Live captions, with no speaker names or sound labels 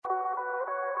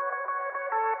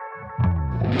Welcome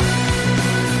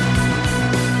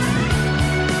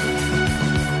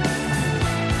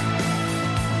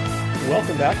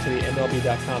back to the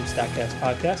MLB.com StatCast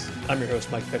podcast. I'm your host,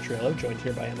 Mike Petriello, joined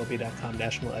here by MLB.com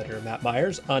national editor Matt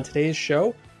Myers. On today's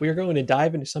show, we are going to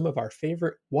dive into some of our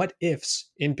favorite what-ifs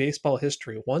in baseball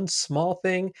history. One small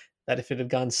thing that, if it had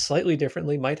gone slightly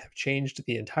differently, might have changed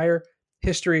the entire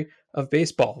history of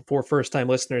baseball. For first-time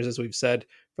listeners, as we've said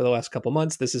for the last couple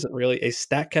months, this isn't really a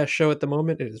StatCast show at the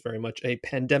moment. It is very much a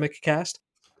pandemic cast.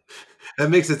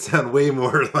 That makes it sound way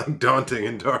more like daunting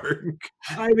and dark.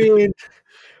 I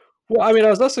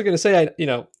was also going to say,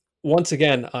 once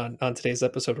again on today's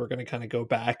episode, we're going to kind of go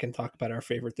back and talk about our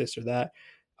favorite this or that.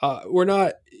 We're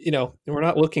not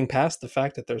looking past the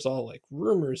fact that there's all like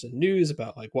rumors and news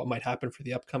about like what might happen for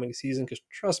the upcoming season. Because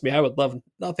trust me, I would love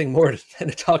nothing more than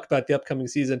to talk about the upcoming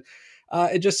season.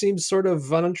 It just seems sort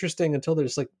of uninteresting until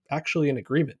there's like actually an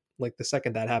agreement. Like the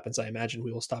second that happens, I imagine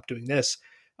we will stop doing this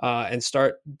and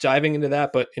start diving into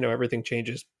that. But everything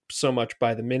changes so much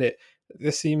by the minute.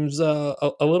 This seems a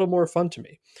little more fun to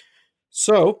me.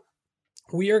 So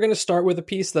we are going to start with a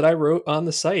piece that I wrote on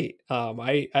the site.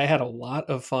 I had a lot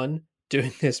of fun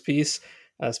doing this piece,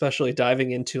 especially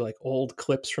diving into like old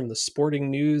clips from the Sporting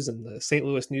News and the St.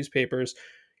 Louis newspapers.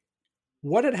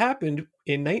 What had happened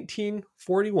in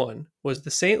 1941 was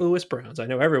the St. Louis Browns. I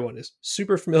know everyone is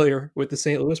super familiar with the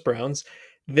St. Louis Browns.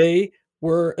 They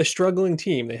were a struggling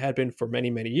team. They had been for many,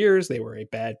 many years. They were a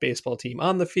bad baseball team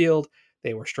on the field.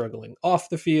 They were struggling off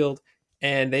the field,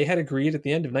 and they had agreed at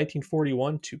the end of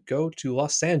 1941 to go to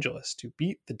Los Angeles to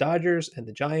beat the Dodgers and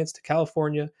the Giants to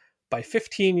California by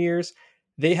 15 years.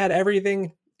 They had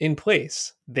everything in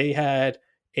place. They had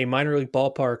a minor league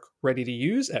ballpark ready to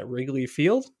use at Wrigley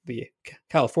Field, the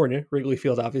California Wrigley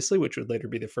Field, obviously, which would later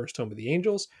be the first home of the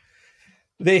Angels.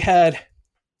 They had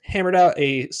hammered out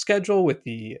a schedule with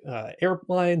the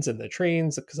airlines and the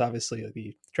trains, because obviously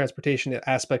the transportation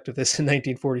aspect of this in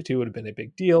 1942 would have been a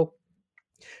big deal.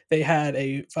 They had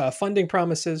funding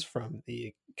promises from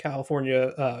the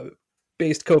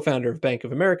California-based co-founder of Bank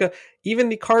of America. Even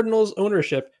the Cardinals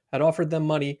ownership had offered them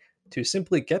money to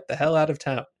simply get the hell out of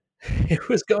town. It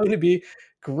was going to be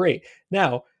great.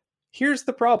 Now, here's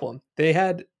the problem. They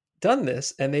had done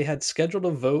this, and they had scheduled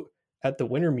a vote at the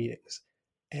winter meetings.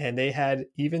 And they had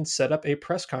even set up a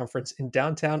press conference in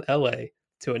downtown LA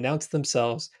to announce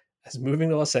themselves as moving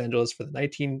to Los Angeles for the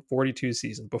 1942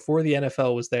 season, before the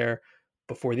NFL was there,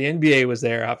 before the NBA was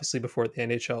there, obviously before the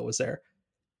NHL was there.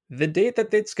 The date that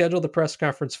they'd scheduled the press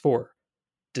conference for,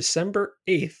 December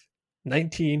 8th,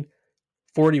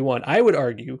 1941. I would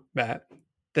argue, Matt,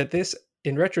 that this,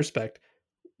 in retrospect,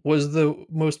 was the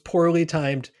most poorly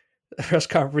timed press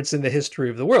conference in the history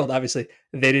of the world. Obviously,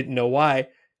 they didn't know why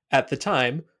at the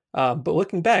time, but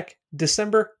looking back,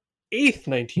 December 8th,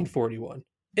 1941.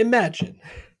 Imagine.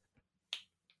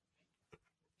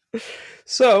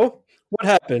 So, what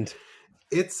happened?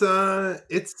 It's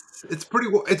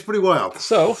pretty wild.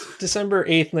 So, December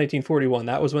 8th, 1941,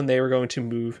 that was when they were going to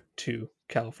move to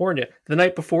California. The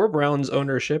night before, Browns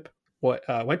ownership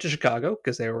went to Chicago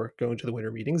because they were going to the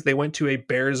winter meetings. They went to a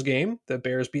Bears game. The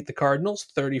Bears beat the Cardinals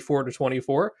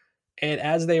 34-24. And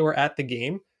as they were at the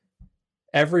game,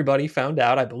 everybody found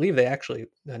out, I believe they actually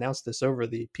announced this over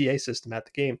the PA system at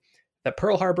the game, that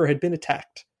Pearl Harbor had been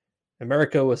attacked.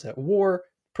 America was at war.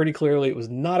 Pretty clearly, it was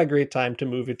not a great time to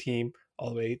move a team all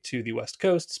the way to the West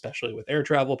Coast, especially with air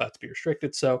travel about to be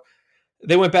restricted. So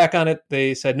they went back on it.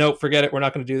 They said, no, forget it. We're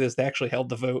not going to do this. They actually held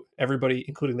the vote. Everybody,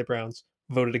 including the Browns,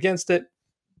 voted against it.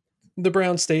 The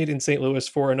Browns stayed in St. Louis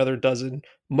for another dozen,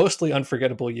 mostly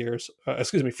forgettable years,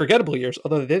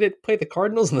 although they did play the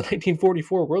Cardinals in the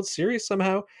 1944 World Series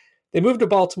somehow. They moved to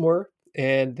Baltimore,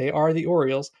 and they are the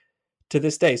Orioles to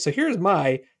this day. So here's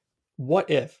my what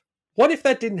if. What if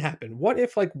that didn't happen? What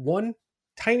if like one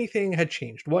tiny thing had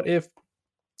changed? What if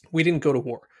we didn't go to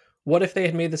war? What if they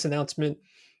had made this announcement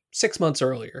 6 months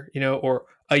earlier, or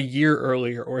a year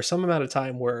earlier, or some amount of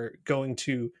time where going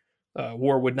to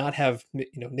war would not have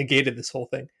negated this whole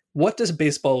thing? What does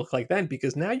baseball look like then?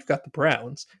 Because now you've got the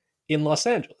Browns in Los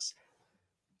Angeles.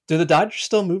 Do the Dodgers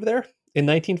still move there in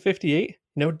 1958?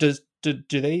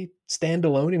 Do they stand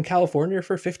alone in California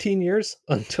for 15 years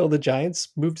until the Giants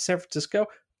moved to San Francisco?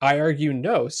 I argue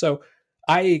no. So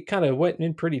I kind of went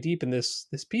in pretty deep in this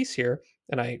piece here,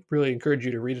 and I really encourage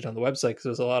you to read it on the website because it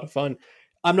was a lot of fun.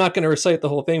 I'm not going to recite the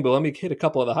whole thing, but let me hit a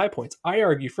couple of the high points. I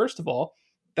argue, first of all,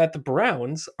 that the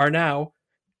Browns are now,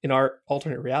 in our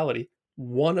alternate reality,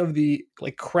 one of the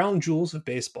crown jewels of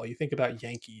baseball. You think about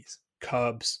Yankees,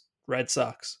 Cubs, Red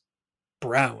Sox,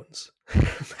 Browns.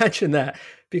 Imagine that,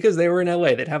 because they were in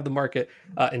LA. They'd have the market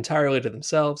entirely to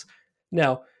themselves.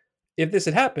 Now, if this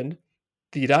had happened,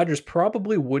 the Dodgers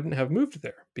probably wouldn't have moved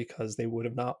there because they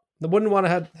wouldn't want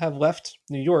to have left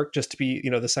New York just to be,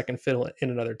 the second fiddle in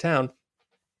another town.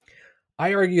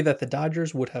 I argue that the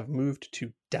Dodgers would have moved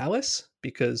to Dallas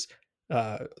because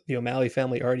the O'Malley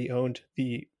family already owned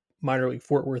the minor league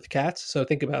Fort Worth Cats. So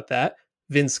think about that.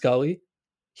 Vin Scully,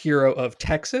 hero of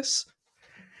Texas.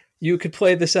 You could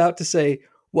play this out to say,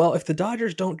 well, if the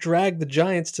Dodgers don't drag the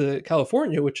Giants to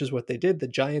California, which is what they did, the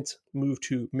Giants moved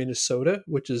to Minnesota,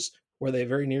 which is where they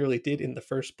very nearly did in the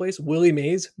first place. Willie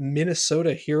Mays,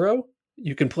 Minnesota hero.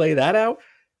 You can play that out.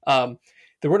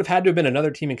 There would have had to have been another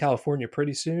team in California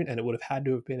pretty soon, and it would have had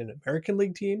to have been an American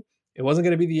League team. It wasn't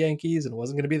going to be the Yankees, and it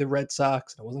wasn't going to be the Red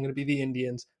Sox, and it wasn't going to be the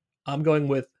Indians. I'm going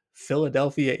with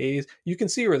Philadelphia A's. You can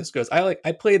see where this goes.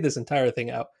 I played this entire thing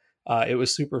out. It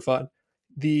was super fun.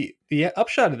 The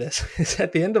upshot of this is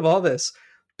at the end of all this,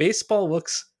 baseball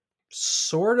looks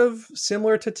sort of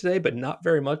similar to today, but not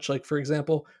very much. Like, for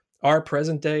example, our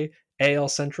present day AL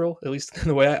Central, at least in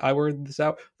the way I worded this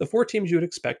out, the 4 teams you would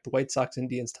expect, the White Sox,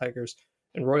 Indians, Tigers,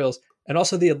 and Royals, and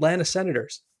also the Atlanta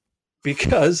Senators.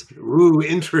 Because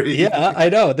intrigue. Yeah, I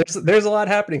know. There's a lot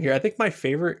happening here. I think my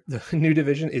favorite new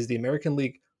division is the American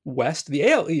League West. The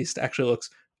AL East actually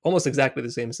looks almost exactly the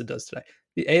same as it does today.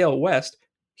 The AL West,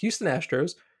 Houston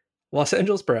Astros, Los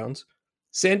Angeles Browns,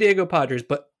 San Diego Padres,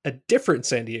 but a different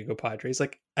San Diego Padres,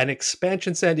 like an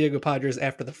expansion San Diego Padres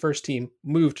after the first team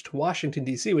moved to Washington,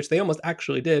 D.C., which they almost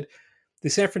actually did, the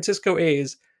San Francisco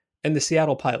A's, and the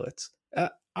Seattle Pilots.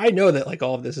 I know that like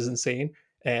all of this is insane,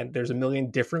 and there's a million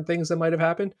different things that might have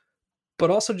happened, but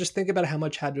also just think about how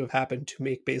much had to have happened to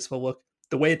make baseball look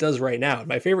the way it does right now. And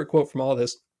my favorite quote from all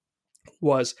this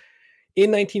was,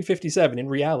 in 1957, in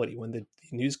reality, when the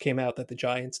news came out that the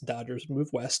Giants and Dodgers would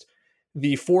move west,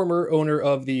 the former owner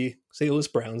of the St. Louis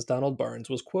Browns, Donald Barnes,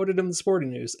 was quoted in the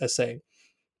Sporting News as saying,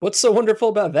 "What's so wonderful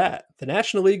about that? The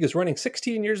National League is running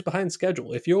 16 years behind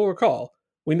schedule. If you'll recall,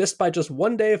 we missed by just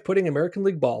one day of putting American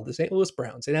League ball, the St. Louis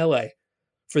Browns, in LA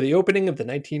for the opening of the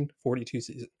 1942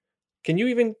 season." Can you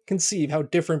even conceive how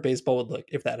different baseball would look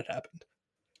if that had happened?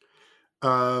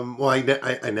 Well,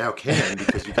 I now can,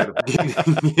 because you kind of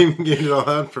gained it all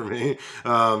out for me.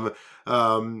 Well,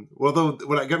 though,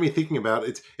 what got me thinking about,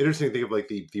 it's interesting to think of like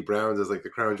the Browns as like the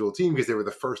crown jewel team because they were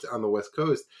the first on the West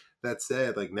Coast. That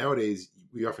said, like nowadays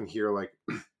we often hear like,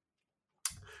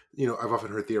 I've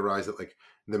often heard theorized that like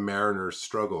the Mariners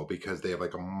struggle because they have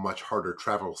like a much harder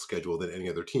travel schedule than any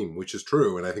other team, which is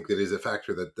true. And I think that is a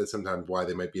factor that's sometimes why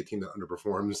they might be a team that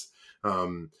underperforms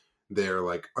their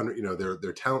like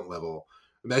their talent level.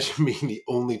 Imagine being the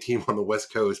only team on the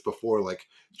West Coast before like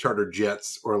charter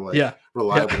jets or like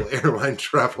reliable airline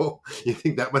travel. You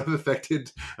think that might have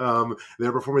affected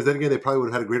their performance? Then again, they probably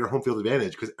would have had a greater home field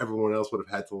advantage because everyone else would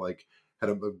have had to like had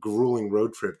a grueling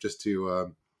road trip just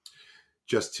to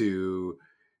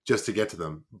get to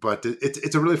them. But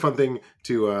it's a really fun thing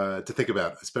to think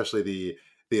about, especially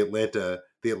the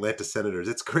Atlanta Senators.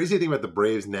 It's crazy to think about the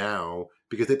Braves now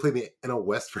because they played the NL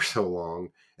West for so long,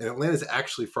 and Atlanta's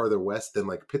actually farther west than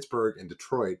like Pittsburgh and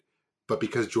Detroit. But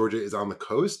because Georgia is on the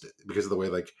coast, because of the way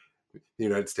like the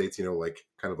United States, like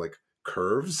kind of like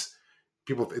curves,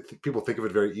 people think of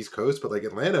it very East Coast, but like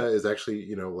Atlanta is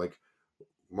actually like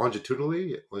longitude or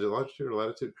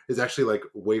latitude is actually like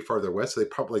way farther west. So they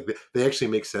probably they actually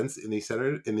make sense in the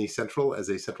central as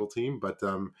a central team, but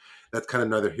that's kind of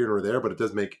neither here nor there. But it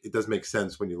does make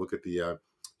sense when you look at the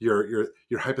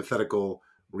your hypothetical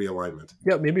realignment.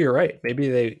 Yeah, maybe you're right. Maybe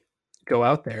they go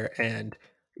out there, and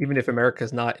even if America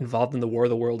is not involved in the war,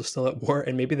 the world is still at war,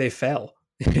 and maybe they fail.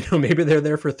 Maybe they're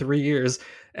there for 3 years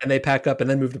and they pack up and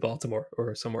then move to Baltimore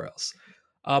or somewhere else.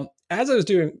 As I was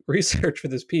doing research for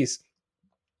this piece,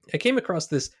 I came across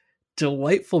this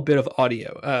delightful bit of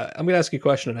audio. I'm going to ask you a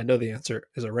question, and I know the answer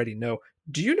is already no.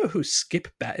 Do you know who Skip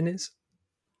Batten is?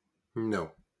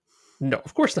 No. No,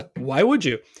 of course not. Why would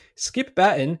you? Skip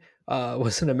Batten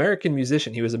was an American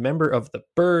musician. He was a member of the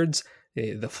Byrds,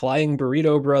 the Flying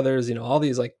Burrito Brothers, all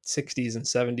these like 60s and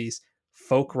 70s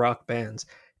folk rock bands.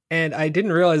 And I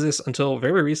didn't realize this until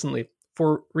very recently.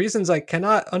 For reasons I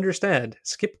cannot understand,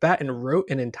 Skip Batten wrote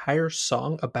an entire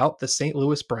song about the St.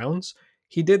 Louis Browns.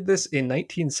 He did this in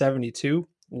 1972,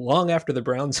 long after the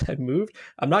Browns had moved.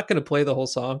 I'm not going to play the whole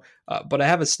song, but I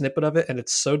have a snippet of it, and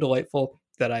it's so delightful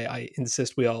that I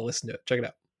insist we all listen to it. Check it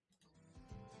out.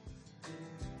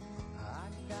 I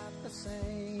got the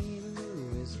St.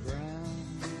 Louis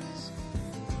Browns.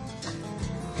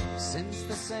 Since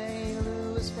the St.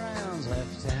 Louis Browns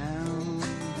left town.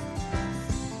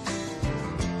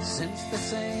 Since the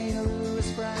St.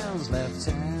 Louis Browns left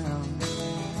town.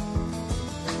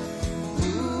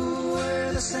 Who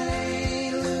were the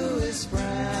St. Louis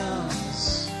Browns?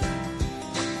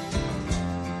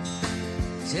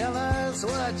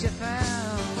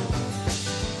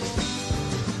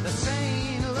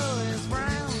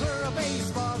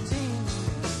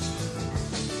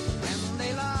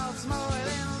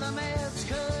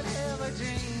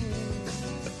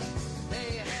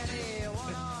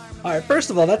 All right, first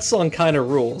of all, that song kind of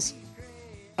rules.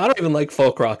 I don't even like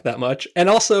folk rock that much, and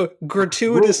also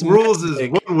gratuitous Rules Mets is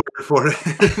dig. one word for it.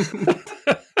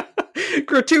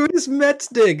 Gratuitous Mets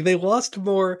dig. They lost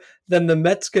more than the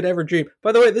Mets could ever dream.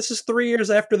 By the way, this is 3 years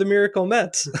after the Miracle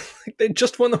Mets. They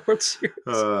just won the World Series.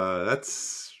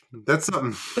 That's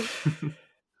something.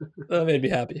 That made me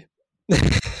happy.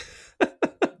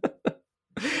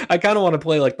 I kind of want to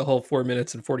play like the whole 4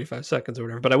 minutes and 45 seconds or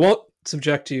whatever, but I won't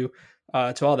subject you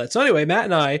to all that. So anyway, Matt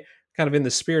and I, kind of in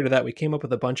the spirit of that, we came up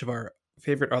with a bunch of our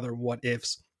favorite other what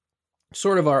ifs.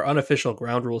 Sort of our unofficial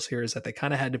ground rules here is that they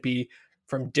kind of had to be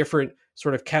from different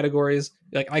sort of categories.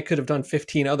 Like I could have done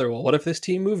 15 other, well, what if this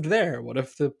team moved there? What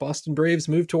if the Boston Braves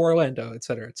moved to Orlando, et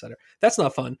cetera, et cetera. That's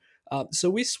not fun. So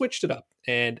we switched it up,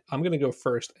 and I'm going to go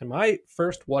first. And my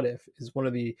first what if is one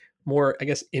of the more, I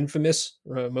guess, infamous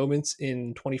moments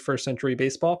in 21st century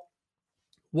baseball.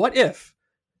 What if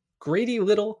Grady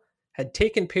Little had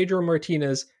taken Pedro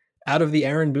Martinez out of the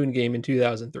Aaron Boone game in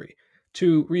 2003?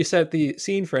 To reset the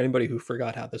scene for anybody who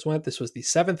forgot how this went, this was the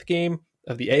 7th game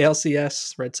of the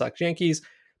ALCS, Red Sox Yankees.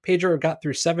 Pedro got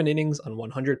through 7 innings on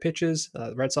 100 pitches.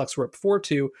 The Red Sox were up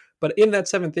 4-2, but in that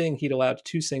 7th inning, he'd allowed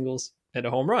 2 singles and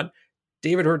a home run.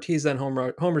 David Ortiz then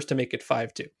homers to make it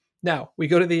 5-2. Now, we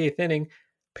go to the 8th inning.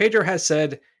 Pedro has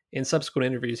said in subsequent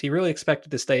interviews he really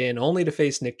expected to stay in only to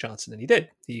face Nick Johnson, and he did.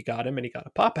 He got him, and he got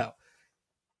a pop out.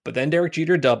 But then Derek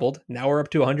Jeter doubled. Now we're up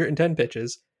to 110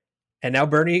 pitches. And now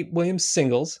Bernie Williams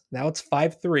singles. Now it's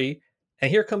 5-3. And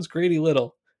here comes Grady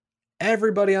Little.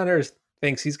 Everybody on earth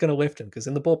thinks he's going to lift him because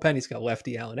in the bullpen, he's got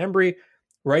lefty Alan Embry,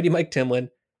 righty Mike Timlin.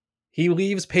 He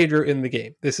leaves Pedro in the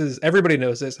game. Everybody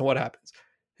knows this. And what happens?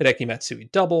 Hideki Matsui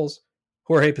doubles.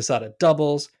 Jorge Posada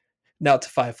doubles. Now it's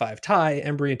a 5-5 tie.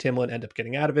 Embry and Timlin end up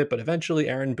getting out of it, but eventually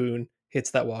Aaron Boone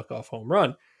hits that walk-off home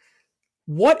run.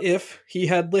 What if he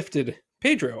had lifted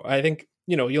Pedro? I think,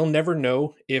 you'll never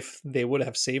know if they would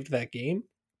have saved that game,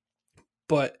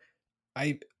 but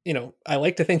I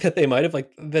like to think that they might have.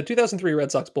 Like the 2003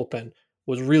 Red Sox bullpen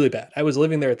was really bad. I was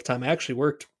living there at the time. I actually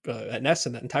worked at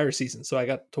NESN that entire season, so I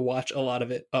got to watch a lot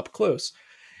of it up close.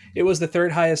 It was the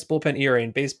 3rd highest bullpen ERA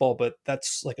in baseball, but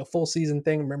that's like a full season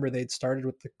thing. Remember, they'd started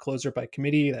with the closer by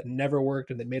committee. That never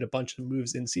worked, and they made a bunch of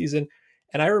moves in season.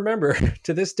 And I remember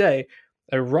to this day,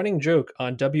 a running joke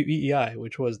on WEEI,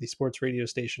 which was the sports radio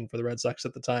station for the Red Sox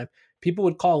at the time. People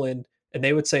would call in, and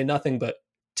they would say nothing but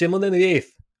Timlin in the 8th,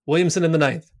 Williamson in the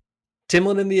 9th.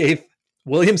 Timlin in the 8th,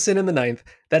 Williamson in the 9th.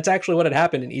 That's actually what had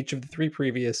happened in each of the 3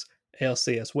 previous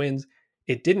ALCS wins.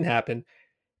 It didn't happen.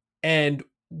 And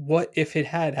what if it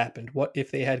had happened? What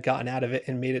if they had gotten out of it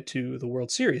and made it to the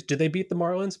World Series? Did they beat the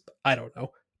Marlins? I don't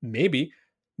know. Maybe.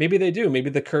 Maybe they do. Maybe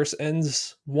the curse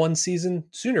ends one season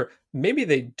sooner. Maybe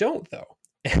they don't, though.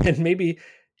 And maybe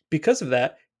because of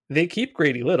that, they keep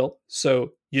Grady Little.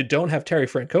 So you don't have Terry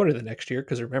Francona the next year,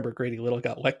 because remember, Grady Little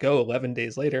got let go 11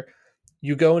 days later.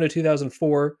 You go into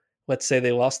 2004. Let's say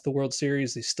they lost the World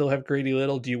Series. They still have Grady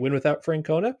Little. Do you win without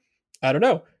Francona? I don't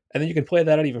know. And then you can play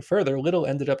that out even further. Little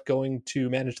ended up going to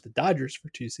manage the Dodgers for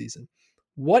 2 seasons.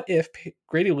 What if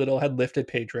Grady Little had lifted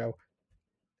Pedro?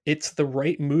 It's the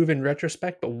right move in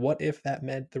retrospect, but what if that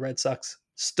meant the Red Sox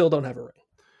still don't have a ring?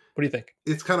 What do you think?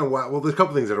 It's kind of wild. Well, there's a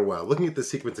couple things that are wild. Looking at the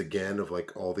sequence again of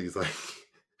like all these like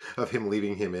of him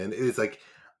leaving him in, it is like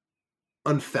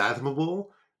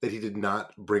unfathomable that he did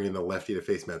not bring in the lefty to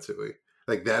face Matsui.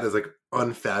 Like that is like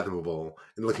unfathomable.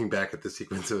 And looking back at the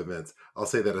sequence of events, I'll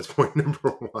say that as point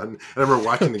number 1. I remember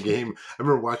watching the game.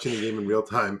 In real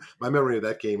time. My memory of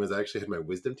that game is I actually had my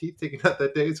wisdom teeth taken out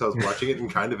that day, so I was watching it in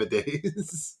kind of a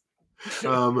daze. But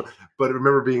I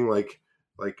remember being like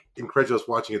incredulous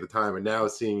watching at the time, and now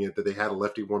seeing it that they had a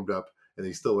lefty warmed up and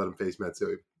they still let him face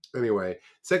Matsui. Anyway,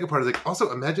 second part is like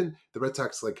also imagine the Red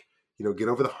Sox get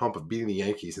over the hump of beating the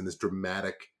Yankees in this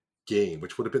dramatic game,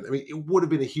 which would have been, it would have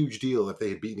been a huge deal if they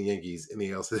had beaten the Yankees in the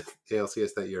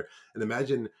ALCS that year. And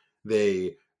imagine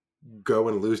they go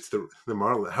and lose to the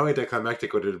Marlins. How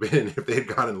anticlimactic would it have been if they had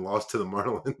gone and lost to the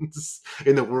Marlins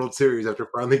in the World Series after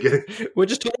finally getting...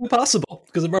 Which is totally possible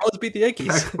because the Marlins beat the Yankees.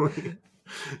 Exactly.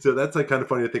 So that's like kind of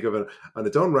funny to think of it on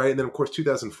its own right. And then of course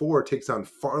 2004 takes on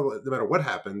no matter what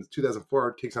happens,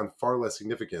 2004 takes on far less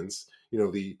significance.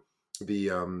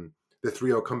 The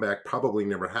 3-0 comeback probably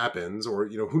never happens, or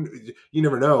you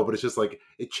never know, but it's just like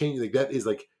it changed. Like that is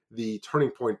like the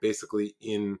turning point basically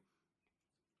in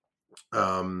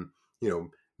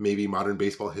maybe modern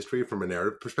baseball history from a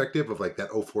narrative perspective of like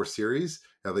that 04 series.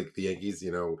 How like the Yankees,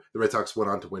 the Red Sox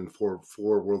went on to win four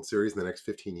World Series in the next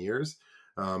 15 years.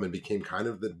 And became kind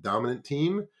of the dominant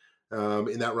team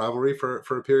in that rivalry for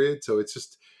a period. So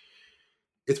it's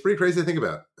pretty crazy to think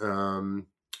about.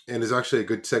 and is actually a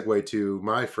good segue to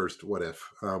my first what if.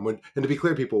 And to be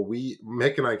clear, people,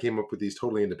 Mick and I came up with these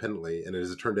totally independently, and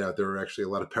as it turned out, there were actually a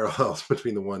lot of parallels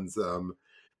between the ones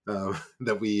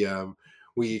that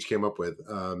we each came up with.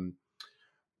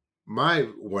 My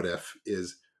what if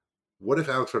is, what if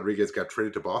Alex Rodriguez got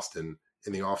traded to Boston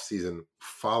in the offseason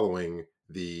following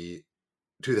the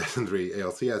 2003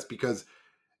 ALCS? Because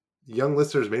young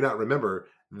listeners may not remember,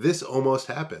 this almost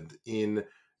happened in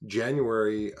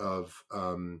January of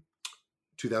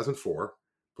 2004.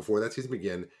 Before that season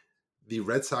began, the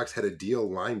Red Sox had a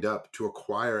deal lined up to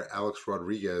acquire Alex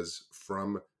Rodriguez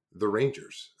from the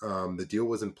Rangers. The deal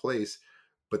was in place,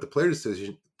 but the Players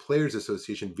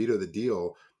Association vetoed the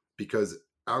deal because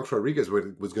Alex Rodriguez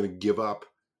was going to give up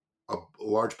a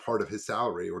large part of his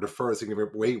salary, or defer a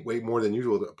significant way more than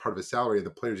usual part of his salary. And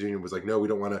the Players Union was like, no, we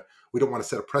don't want to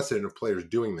set a precedent of players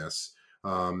doing this.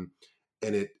 And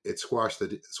it squashed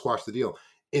the deal.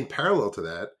 In parallel to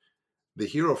that, the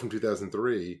hero from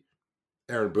 2003,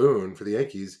 Aaron Boone for the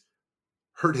Yankees,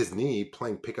 hurt his knee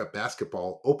playing pickup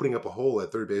basketball, opening up a hole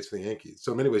at third base for the Yankees.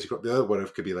 So in many ways, the other what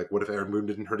if could be like, what if Aaron Boone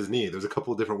didn't hurt his knee? There's a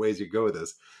couple of different ways you could go with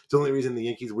this. It's the only reason the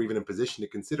Yankees were even in position to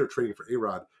consider trading for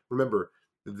A-Rod, remember,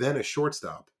 then a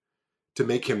shortstop, to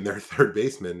make him their third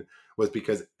baseman, was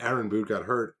because Aaron Boone got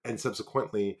hurt, and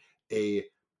subsequently a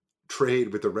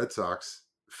trade with the Red Sox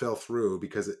fell through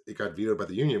because it got vetoed by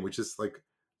the union, which is like,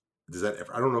 does that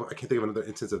ever, I don't know, I can't think of another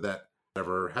instance of that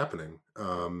ever happening.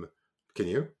 Can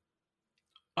you?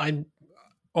 I'm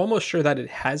almost sure that it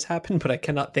has happened, but I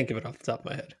cannot think of it off the top of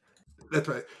my head. That's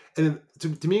right. And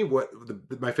to me,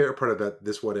 my favorite part about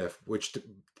this what if, which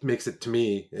makes it, to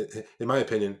me, in my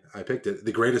opinion, I picked it,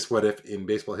 the greatest what if in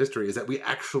baseball history, is that we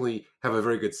actually have a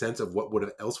very good sense of what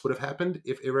else would have happened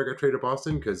if A-Rod got traded to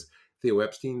Boston, because Theo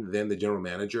Epstein, then the general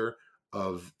manager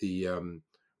of the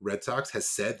Red Sox, has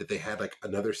said that they had like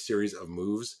another series of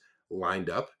moves lined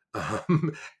up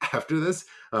after this.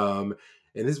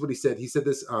 And this is what he said. He said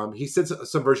this. He said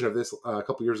some version of this a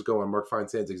couple years ago on Mark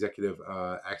Feinsand's Executive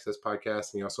Access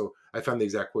podcast. And I found the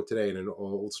exact quote today in an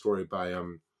old story by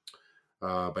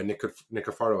Nick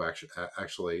Cafardo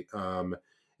actually.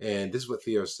 And this is what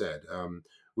Theo said.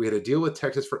 We had a deal with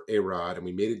Texas for A-Rod, and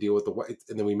we made a deal with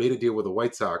the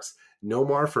White Sox.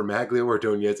 Nomar for Maglio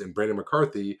Ordonez and Brandon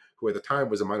McCarthy, who at the time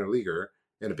was a minor leaguer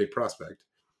and a big prospect.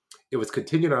 It was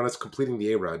contingent on us completing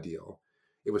the A-Rod deal.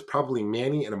 It was probably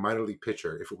Manny and a minor league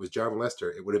pitcher. If it was John Lester,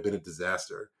 it would have been a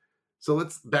disaster. So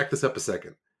let's back this up a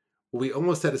second. What we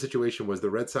almost had a situation was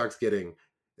the Red Sox getting,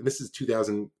 and this is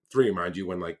 2003, mind you,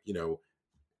 when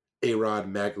A-Rod,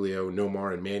 Maglio,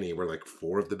 Nomar, and Manny were like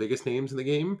four of the biggest names in the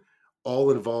game, all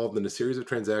involved in a series of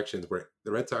transactions where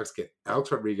the Red Sox get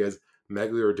Alex Rodriguez,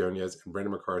 Maglio Ordonez, and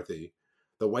Brandon McCarthy.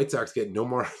 The White Sox get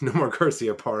Nomar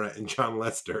Garcia Parra and John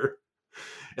Lester.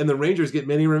 And the Rangers get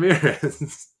Manny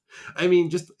Ramirez. I mean,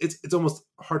 just it's almost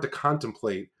hard to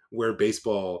contemplate where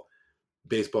baseball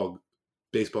goes from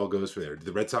there. Did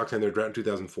the Red Sox end their drought in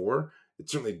 2004? It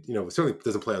certainly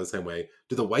doesn't play out the same way.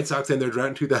 Did the White Sox end their drought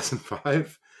in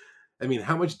 2005? I mean,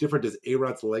 how much different does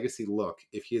A-Rod's legacy look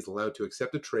if he is allowed to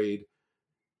accept a trade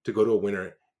to go to a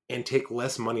winner and take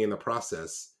less money in the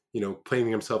process,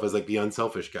 claiming himself as like the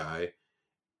unselfish guy,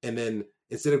 and then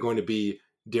instead of going to be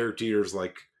Derek Jeter's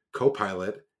like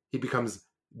co-pilot, he becomes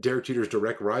Derek Jeter's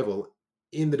direct rival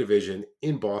in the division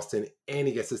in Boston, and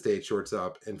he gets to stay at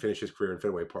shortstop and finish his career in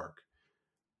Fenway Park.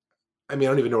 I mean,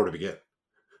 I don't even know where to begin.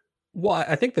 Well,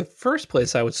 I think the first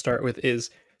place I would start with is,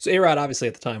 so A-Rod obviously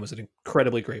at the time was an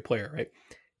incredibly great player, right?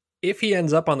 If he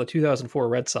ends up on the 2004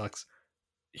 Red Sox,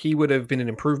 he would have been an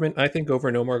improvement, I think,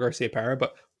 over Nomar Garcia Parra.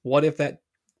 But what if that,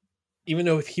 even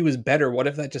though if he was better, what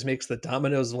if that just makes the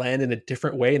dominoes land in a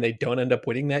different way and they don't end up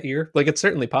winning that year? Like, it's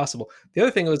certainly possible. The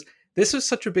other thing was, this was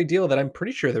such a big deal that I'm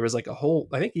pretty sure there was like I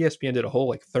think ESPN did a whole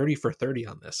like 30 for 30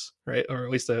 on this, right? Or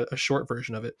at least a short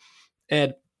version of it.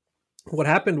 And what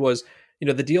happened was,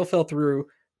 the deal fell through,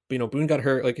 Boone got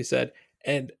hurt, like you said,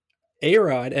 and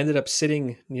A-Rod ended up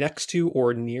sitting next to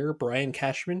or near Brian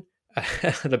Cashman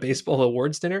at a baseball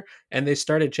awards dinner, and they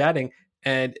started chatting,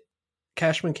 and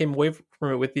Cashman came away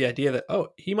from it with the idea that,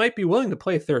 he might be willing to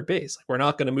play third base. Like, we're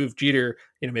not going to move Jeter,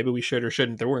 maybe we should or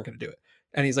shouldn't, they weren't going to do it.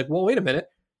 And he's like, well, wait a minute.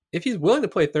 If he's willing to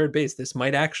play third base, this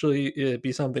might actually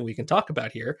be something we can talk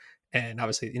about here. And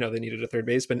obviously, they needed a third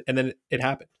baseman, and then it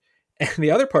happened. And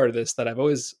the other part of this that I've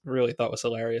always really thought was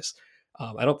hilarious,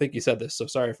 I don't think you said this, so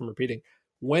sorry if I'm repeating.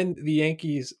 When the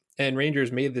Yankees and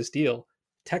Rangers made this deal,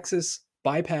 Texas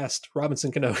bypassed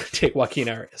Robinson Cano to take Joaquin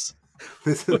Arias.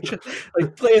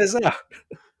 Play this out.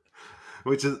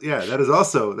 Which is, that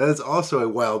is also a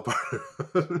wild part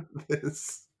of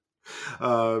this.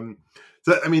 So,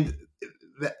 I mean,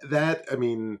 that I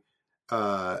mean,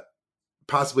 uh,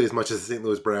 possibly as much as the St.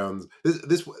 Louis Browns.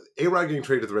 This A-Rod getting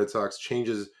traded to the Red Sox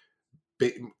changes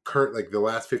current like the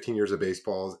last 15 years of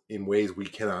baseball in ways we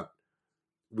cannot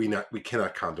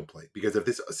contemplate, because if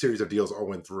this series of deals all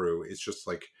went through, it's just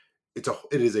like it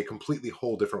is a completely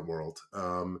whole different world.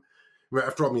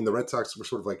 After all, I mean, the Red Sox were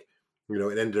sort of like,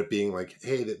 it ended up being like,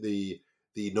 hey, the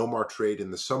Nomar trade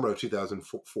in the summer of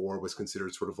 2004 was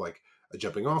considered sort of like a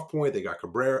jumping off point. They got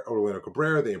Orlando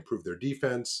Cabrera. They improved their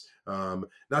defense.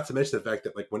 Not to mention the fact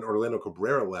that like when Orlando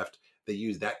Cabrera left, they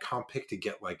used that comp pick to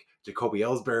get like Jacoby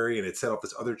Ellsbury, and it set off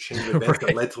this other chain of events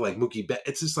that led to like Mookie Betts.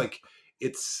 It's just like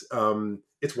it's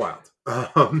wild.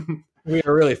 We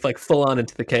are really like full on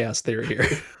into the chaos theory here.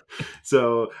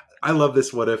 So I love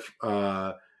this what if,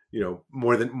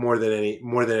 more than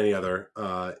any other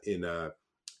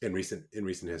in recent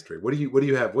history. What do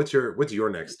you have? What's your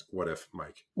next what if,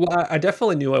 Mike? Well, I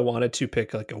definitely knew I wanted to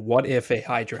pick like a what if a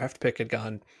high draft pick had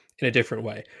gone in a different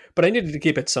way, but I needed to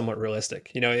keep it somewhat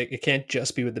realistic. It can't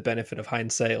just be with the benefit of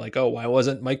hindsight, like, oh, why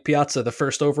wasn't Mike Piazza the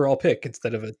first overall pick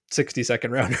instead of a 62nd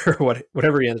rounder or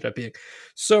whatever he ended up being.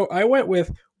 So I went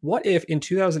with what if in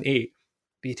 2008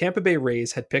 the Tampa Bay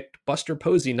Rays had picked Buster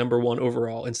Posey number 1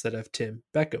 overall instead of Tim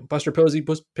Beckham. Buster Posey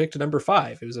was picked number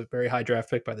 5. It was a very high draft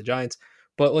pick by the Giants.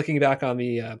 But looking back on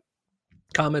the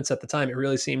comments at the time, it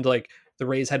really seemed like the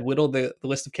Rays had whittled the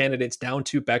list of candidates down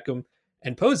to Beckham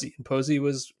and Posey. And Posey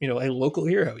was, a local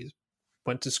hero. He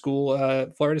went to school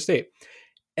at Florida State.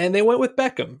 And they went with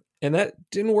Beckham. And that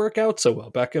didn't work out so well.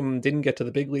 Beckham didn't get to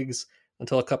the big leagues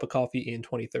until a cup of coffee in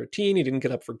 2013. He didn't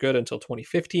get up for good until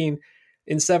 2015.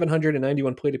 In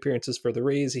 791 plate appearances for the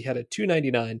Rays, he had a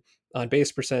 .299 on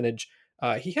base percentage.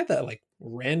 He had that like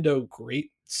rando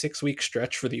great 6-week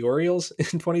stretch for the Orioles in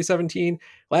 2017.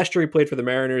 Last year he played for the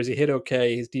Mariners. He hit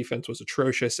okay. His defense was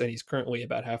atrocious, and he's currently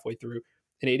about halfway through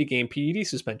an 80-game PED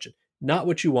suspension. Not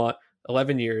what you want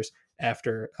 11 years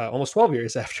after, almost 12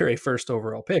 years after a first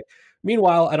overall pick.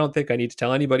 Meanwhile, I don't think I need to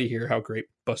tell anybody here how great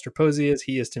Buster Posey is.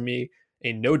 He is, to me,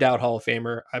 a no-doubt Hall of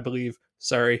Famer. I believe,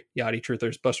 sorry, Yachty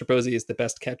Truthers, Buster Posey is the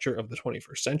best catcher of the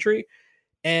 21st century.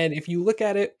 And if you look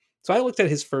at it, so I looked at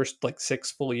his first like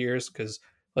 6 full years, because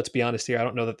let's be honest here, I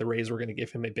don't know that the Rays were going to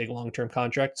give him a big long-term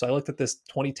contract. So I looked at this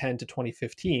 2010 to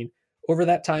 2015. Over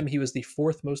that time, he was the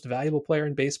 4th most valuable player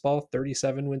in baseball,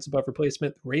 37 wins above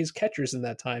replacement. Rays catchers in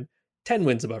that time, 10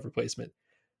 wins above replacement.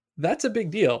 That's a big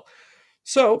deal.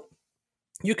 So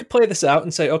you could play this out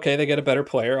and say, okay, they get a better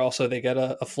player. Also, they get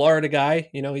a Florida guy.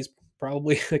 He's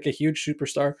probably like a huge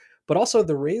superstar. But also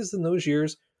the Rays in those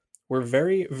years were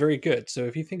very, very good. So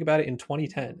if you think about it in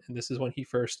 2010, and this is when he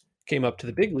first came up to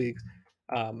the big leagues,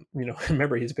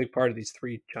 remember he's a big part of these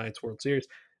 3 Giants World Series.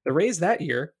 The Rays that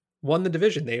year won the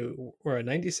division. They were a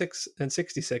 96 and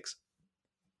 66.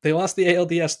 They lost the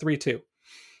ALDS 3-2.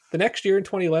 The next year in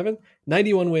 2011,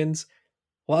 91 wins,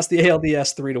 lost the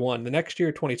ALDS 3-1. The next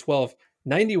year, 2012,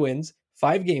 90 wins,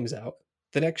 5 games out.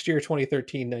 The next year,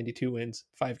 2013, 92 wins,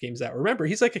 5 games out. Remember,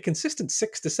 he's like a consistent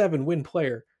 6 to 7 win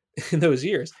player in those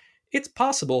years. It's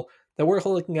possible that we're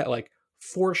looking at like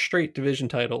 4 straight division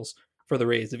titles for the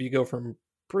Rays if you go from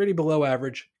pretty below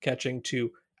average catching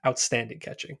to outstanding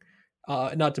catching.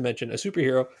 Not to mention a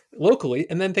superhero locally.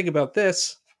 And then think about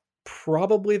this.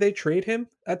 Probably they trade him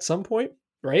at some point,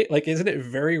 right? Like, isn't it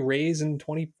very Rays in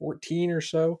 2014 or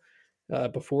so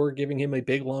before giving him a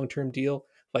big long-term deal?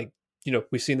 Like,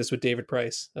 we've seen this with David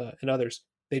Price and others.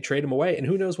 They trade him away, and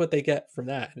who knows what they get from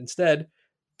that. And instead,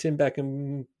 Tim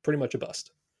Beckham, pretty much a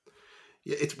bust.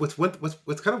 Yeah, it's what's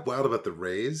kind of wild about the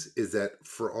Rays is that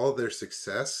for all their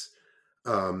success,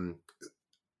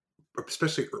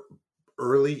 especially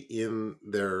early in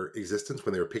their existence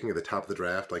when they were picking at the top of the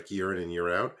draft, like year in and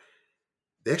year out,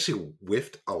 they actually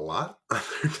whiffed a lot on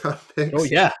their top picks. Oh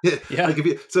yeah.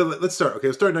 Like so let's start. Okay,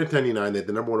 let's start in 1999. They had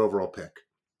the number 1 overall pick.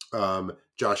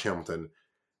 Josh Hamilton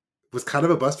was kind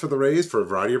of a bust for the Rays for a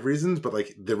variety of reasons, but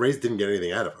like the Rays didn't get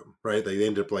anything out of him, right? They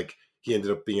ended up he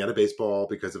ended up being out of baseball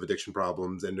because of addiction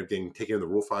problems, ended up getting taken in the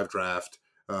Rule 5 draft,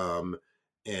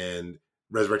 and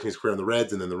resurrecting his career on the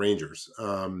Reds and then the Rangers.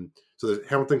 So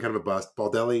Hamilton kind of a bust.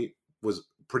 Baldelli was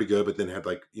pretty good, but then had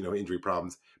injury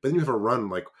problems. But then you have a run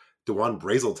like DeJuan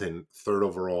Brazelton, 3rd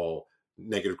overall,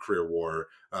 negative career WAR.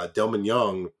 Delman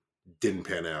Young didn't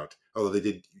pan out, although they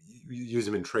did use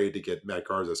him in trade to get Matt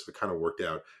Garza, so it kind of worked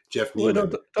out. Jeff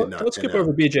Neiman don't skip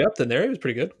over BJ Upton there. He was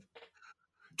pretty good.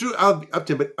 Drew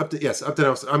Upton. Upton.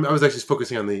 I was actually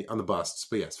focusing on the busts,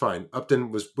 but yes, fine.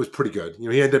 Upton was pretty good.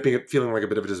 He ended up feeling like a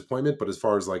bit of a disappointment, but as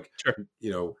far as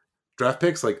draft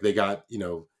picks, like they got, he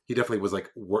definitely was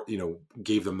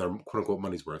gave them their quote unquote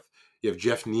money's worth. You have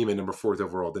Jeff Neiman, number 4th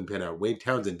overall, didn't pan out. Wayne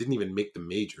Townsend didn't even make the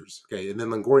majors. Okay, and then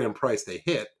Longoria and Price, they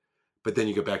hit, but then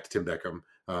you go back to Tim Beckham,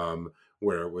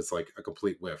 where it was like a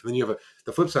complete whiff. And then you have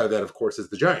the flip side of that, of course, is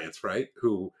the Giants, right?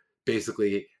 Who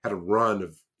basically had a run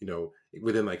of,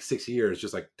 within like 6 years,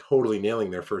 just like totally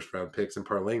nailing their first round picks and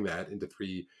parlaying that into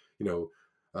 3,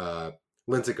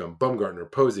 Lincecum,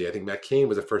 Bumgarner, Posey. I think Matt Cain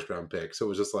was a first round pick. So it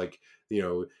was just like,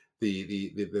 the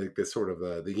sort of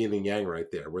the yin and yang right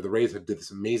there, where the Rays did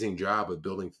this amazing job of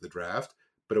building to the draft,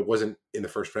 but it wasn't in the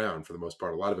first round for the most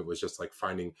part. A lot of it was just like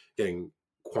getting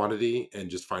quantity and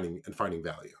just finding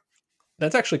value.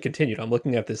 That's actually continued. I'm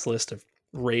looking at this list of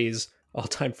Rays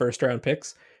all-time first-round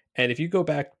picks, and if you go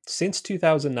back since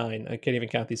 2009, I can't even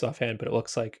count these offhand, but it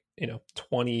looks like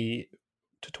 20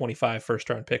 to 25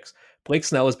 first-round picks. Blake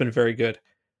Snell has been very good.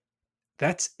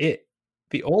 That's it.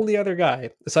 The only other guy,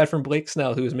 aside from Blake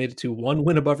Snell, who has made it to 1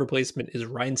 win above replacement, is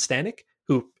Ryan Stanek,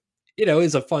 who,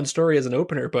 is a fun story as an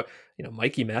opener, but,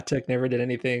 Mikey Matek never did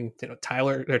anything.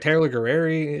 Taylor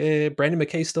Guerreri, Brandon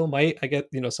McKay still might. I get,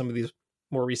 some of these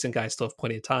more recent guys still have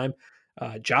plenty of time.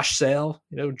 Josh Sale,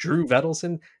 Drew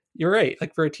Vedelson. You're right.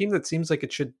 Like, for a team that seems like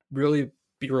it should really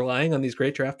be relying on these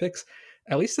great draft picks,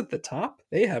 at least at the top,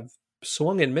 they have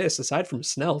swung and missed, aside from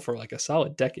Snell, for like a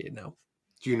solid decade now.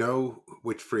 Do you know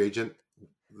which free agent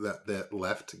that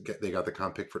left? They got the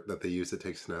comp pick that they used to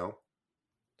take Snell?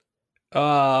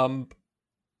 I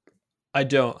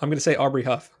don't. I'm going to say Aubrey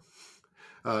Huff.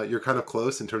 You're kind of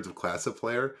close in terms of class of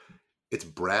player. It's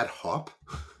Brad Hopp.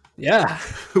 Yeah,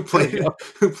 who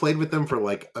played with them for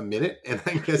like a minute, and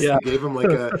I guess they gave him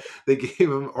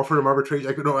offered him arbitration.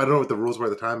 I don't know what the rules were at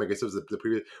the time. I guess it was the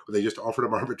previous where they just offered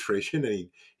him arbitration, and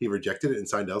he rejected it and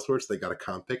signed elsewhere. So they got a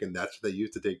comp pick, and that's what they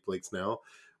used to take Blake Snell,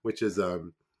 which is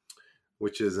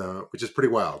pretty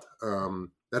wild.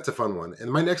 That's a fun one.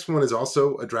 And my next one is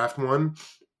also a draft one.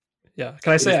 Yeah.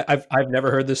 Can I say I've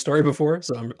never heard this story before,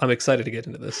 so I'm excited to get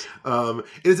into this.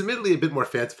 It is admittedly a bit more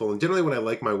fanciful, and generally when I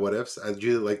like my what ifs, I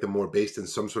usually like them more based in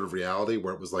some sort of reality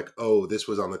where it was like, oh, this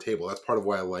was on the table. That's part of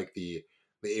why I like the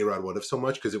A-Rod what if so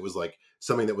much, because it was like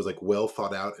something that was like well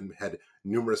thought out and had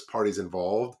numerous parties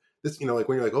involved. This, like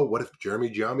when you're like, oh, what if Jeremy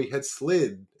Giambi had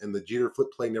slid and the Jeter flip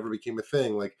play never became a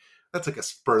thing? Like that's like a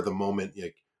spur of the moment.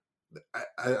 Like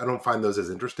I don't find those as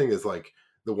interesting as like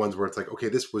the ones where it's like, okay,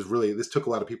 this took a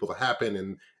lot of people to happen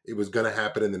and it was going to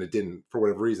happen and then it didn't for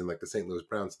whatever reason, like the St. Louis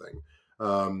Browns thing.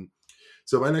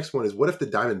 So my next one is, what if the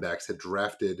Diamondbacks had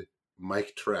drafted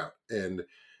Mike Trout? And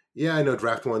yeah, I know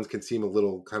draft ones can seem a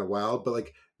little kind of wild, but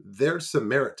like there's some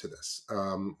merit to this.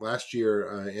 Last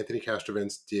year, Anthony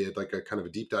Castrovince did like a kind of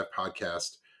a deep dive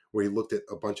podcast where he looked at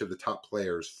a bunch of the top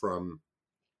players from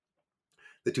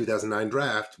the 2009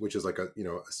 draft, which is like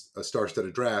a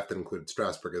star-studded draft that included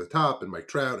Strasburg at the top and Mike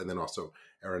Trout, and then also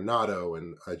Arenado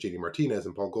and JD Martinez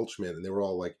and Paul Goldschmidt. And they were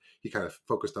all like, he kind of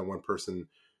focused on one person.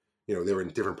 They were in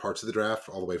different parts of the draft,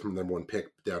 all the way from the number 1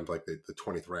 pick down to like the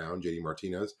 20th round, JD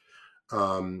Martinez.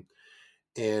 And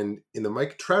in the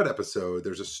Mike Trout episode,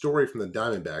 there's a story from the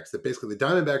Diamondbacks that basically the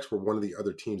Diamondbacks were one of the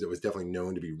other teams that was definitely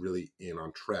known to be really in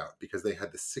on Trout because they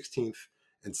had the 16th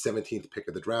and 17th pick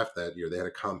of the draft that year. They had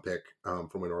a comp pick from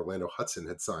when Orlando Hudson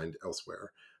had signed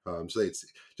elsewhere. So it's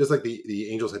just like the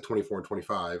Angels had 24 and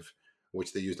 25,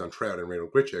 which they used on Trout and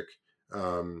Randall Grichuk,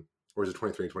 or was it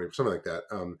 23 and 20, something like that.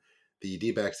 The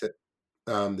D-backs at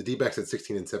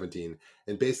 16 and 17,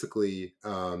 and basically,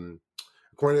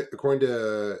 according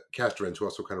to Castrovince, who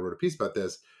also kind of wrote a piece about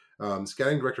this,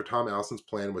 scouting director Tom Allison's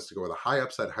plan was to go with a high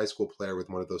upside high school player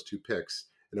with one of those 2 picks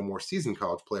and a more seasoned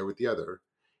college player with the other.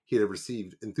 He had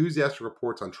received enthusiastic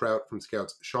reports on Trout from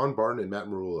scouts Sean Barton and Matt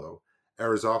Marullo.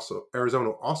 Arizona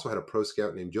also had a pro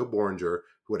scout named Joe Boringer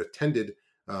who had attended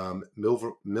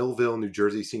Millville, New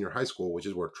Jersey Senior High School, which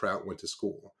is where Trout went to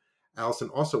school. Allison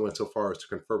also went so far as to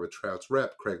confer with Trout's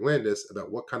rep, Craig Landis,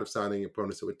 about what kind of signing and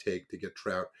bonus it would take to get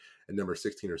Trout at number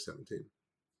 16 or 17.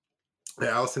 Now,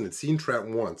 Allison had seen Trout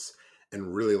once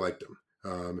and really liked him.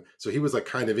 So he was like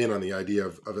kind of in on the idea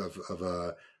of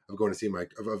going to see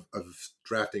Mike, of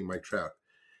drafting Mike Trout.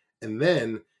 And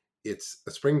then it's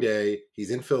a spring day.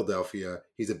 He's in Philadelphia.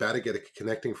 He's about to get a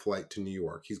connecting flight to New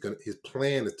York. His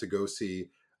plan is to go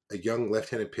see a young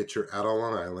left-handed pitcher out on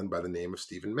Long Island by the name of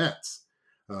Steven Matz.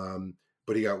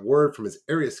 But he got word from his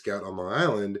area scout on Long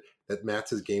Island that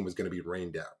Matz's game was going to be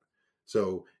rained out.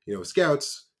 So,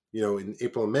 scouts, in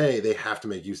April and May, they have to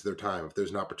make use of their time. If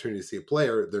there's an opportunity to see a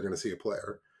player, they're going to see a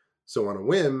player. So on a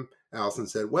whim, Allison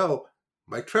said, well,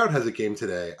 Mike Trout has a game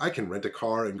today. I can rent a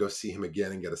car and go see him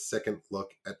again and get a second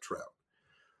look at Trout.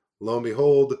 Lo and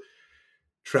behold,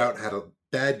 Trout had a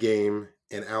bad game,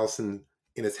 and Allison,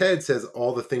 in his head, says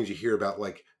all the things you hear about,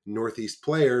 like, Northeast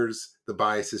players, the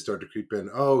biases start to creep in.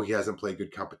 Oh, he hasn't played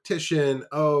good competition.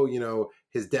 Oh,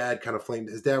 his dad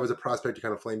his dad was a prospect who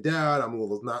kind of flamed out.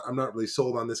 I'm not really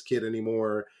sold on this kid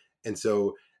anymore. And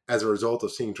so as a result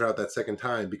of seeing Trout that second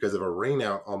time, because of a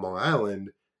rainout on Long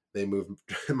Island, they moved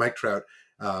Mike Trout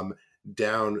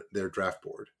down their draft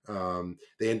board.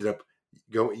 They ended up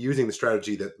using the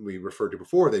strategy that we referred to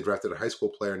before. They drafted a high school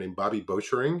player named Bobby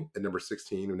Bochering at number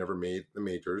 16, who never made the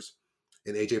majors,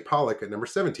 and AJ Pollock at number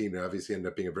 17, who obviously ended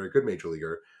up being a very good major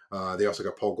leaguer. They also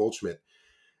got Paul Goldschmidt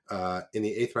in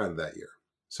the 8th round of that year.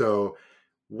 So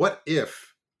what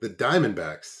if the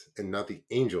Diamondbacks and not the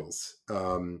Angels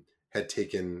had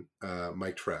taken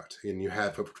Mike Trout, and you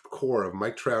have a core of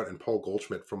Mike Trout and Paul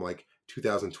Goldschmidt from like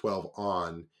 2012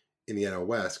 on in the NL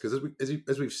West? Because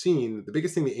as we've seen, the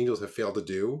biggest thing the Angels have failed to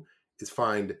do is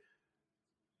find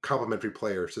complementary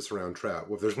players to surround Trout.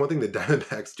 Well, if there's one thing the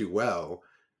Diamondbacks do well,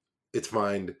 it's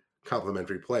find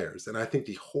complementary players. And I think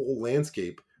the whole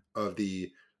landscape of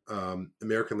the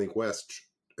American League West,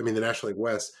 the National League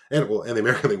West, and the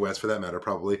American League West for that matter,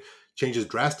 probably changes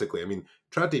drastically. I mean,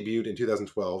 Trout debuted in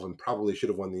 2012 and probably should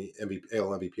have won the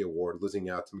AL MVP award, losing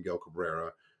out to Miguel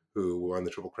Cabrera, who won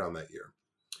the Triple Crown that year.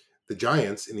 The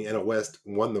Giants in the NL West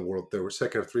won the World. They were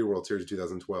second of 3 World Series in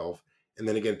 2012, and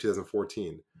then again in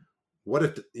 2014. What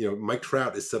if Mike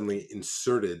Trout is suddenly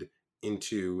inserted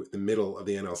into the middle of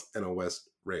the NL West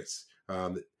race?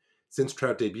 Since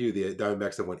Trout debuted, the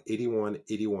Diamondbacks have won 81,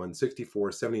 81,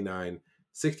 64, 79,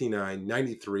 69,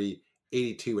 93,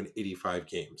 82, and 85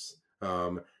 games.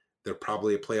 They're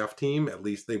probably a playoff team. At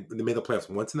least they made the playoffs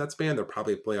once in that span. They're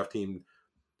probably a playoff team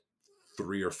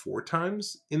 3 or 4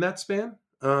 times in that span,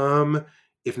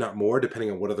 if not more,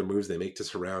 depending on what other moves they make to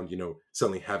surround,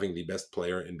 suddenly having the best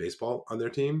player in baseball on their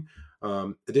team.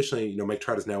 Additionally, Mike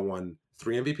Trout has now won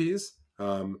 3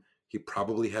 MVPs. He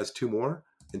probably has 2 more.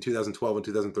 In 2012 and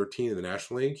 2013 in the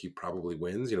National League, he probably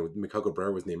wins. Miguel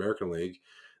Cabrera was in the American League.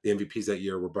 The MVPs that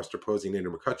year were Buster Posey and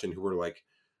Andrew McCutchen, who were like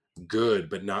good,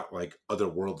 but not like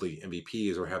otherworldly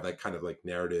MVPs or have that kind of like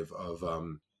narrative of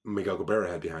Miguel Cabrera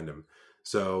had behind him.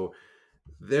 So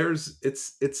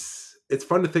it's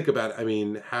fun to think about.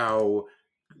 How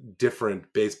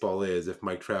different baseball is if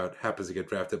Mike Trout happens to get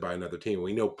drafted by another team.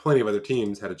 We know plenty of other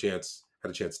teams had a chance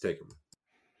to take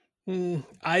him.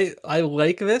 I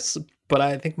like this, but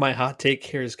I think my hot take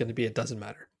here is going to be it doesn't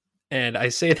matter. And I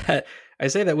say that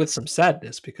with some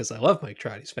sadness because I love Mike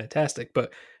Trout. He's fantastic.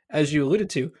 But as you alluded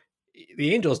to,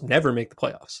 the Angels never make the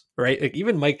playoffs, right? Like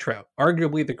even Mike Trout,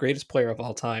 arguably the greatest player of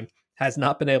all time, has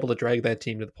not been able to drag that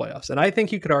team to the playoffs. And I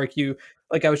think you could argue,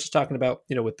 like I was just talking about,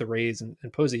 with the Rays and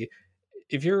Posey,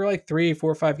 if you're like 3,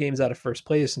 4, 5 games out of first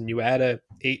place and you add a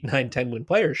 8, 9, 10 win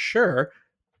player, sure.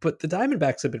 But the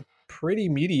Diamondbacks have been pretty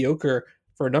mediocre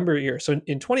for a number of years. So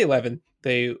in 2011,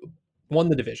 they won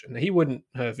the division. He wouldn't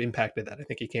have impacted that. I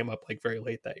think he came up like very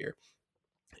late that year.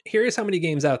 Here's how many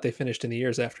games out they finished in the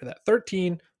years after that: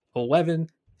 13, 11,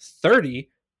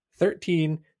 30,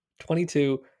 13,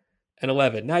 22, and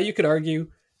 11. Now you could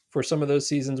argue for some of those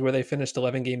seasons where they finished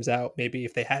 11 games out, maybe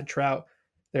if they had Trout,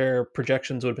 their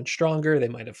projections would have been stronger. They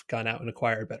might have gone out and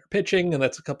acquired better pitching, and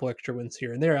that's a couple extra wins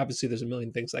here and there. Obviously, there's a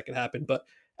million things that could happen. But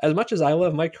as much as I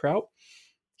love Mike Trout,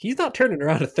 he's not turning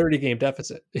around a 30-game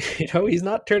deficit. He's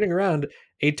not turning around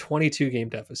a 22-game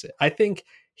deficit. I think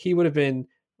he would have been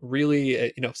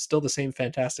really, still the same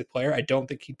fantastic player. I don't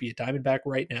think he'd be a Diamondback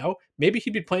right now. Maybe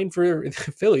he'd be playing for the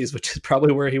Phillies, which is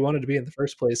probably where he wanted to be in the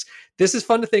first place. This is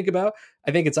fun to think about.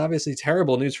 I think it's obviously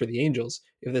terrible news for the Angels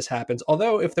if this happens.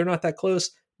 Although if they're not that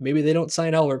close, maybe they don't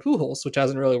sign Albert Pujols, which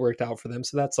hasn't really worked out for them.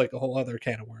 So that's like a whole other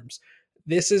can of worms.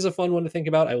 This is a fun one to think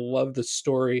about. I love the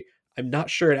story. I'm not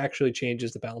sure it actually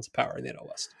changes the balance of power in the NL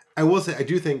West. I will say, I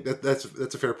do think that's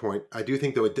a fair point. I do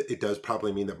think, though, it does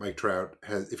probably mean that Mike Trout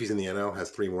has, if he's in the NL, has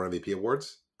 3 more MVP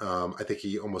awards. I think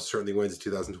he almost certainly wins in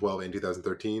 2012 and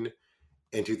 2013.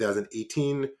 In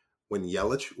 2018, when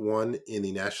Yelich won in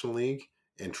the National League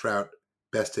and Trout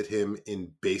bested him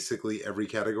in basically every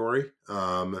category,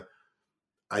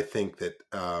 I think that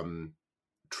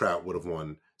Trout would have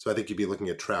won. So I think you'd be looking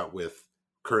at Trout with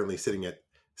currently sitting at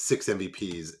 6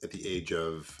 MVPs at the age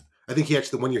of, I think he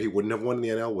actually, the one year he wouldn't have won in the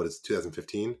NL was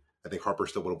 2015. I think Harper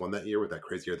still would have won that year with that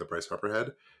crazy year that Bryce Harper had.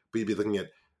 But you'd be looking at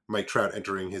Mike Trout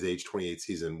entering his age 28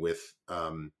 season with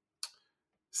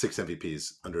 6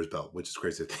 MVPs under his belt, which is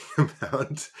crazy to think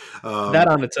about. That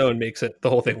on its own makes it the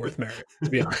whole thing worth merit, to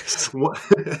be honest.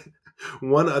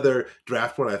 One other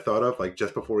draft one I thought of, like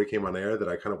just before we came on air, that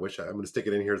I kind of wish I'm going to stick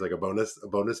it in here as like a bonus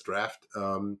draft.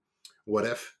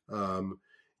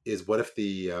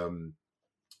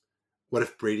 What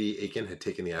if Brady Aiken had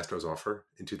taken the Astros offer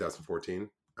in 2014?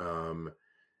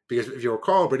 because if you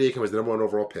recall, Brady Aiken was the number 1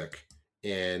 overall pick,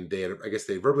 and they had, I guess,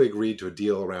 they verbally agreed to a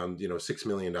deal around $6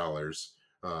 million.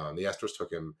 The Astros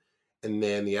took him, and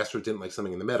then the Astros didn't like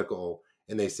something in the medical,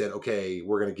 and they said, okay,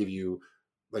 we're going to give you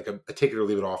like a take it or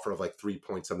leave it offer of like 3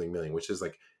 point something million, which is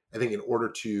like, I think in order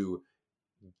to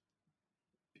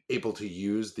able to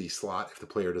use the slot, if the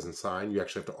player doesn't sign, you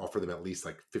actually have to offer them at least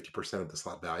like 50% of the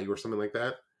slot value or something like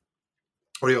that.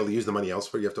 Or you're able to use the money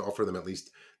elsewhere. You have to offer them at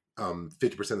least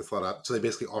 50% of the slot up. So they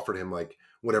basically offered him like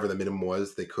whatever the minimum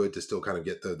was they could to still kind of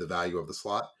get the value of the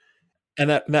slot. And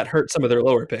that hurt some of their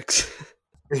lower picks.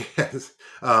 Yes.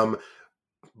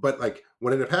 But like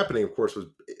what ended up happening, of course, was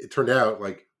it turned out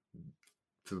like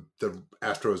the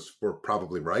Astros were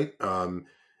probably right.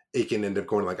 Aiken ended up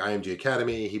going to like IMG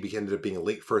Academy. He ended up being a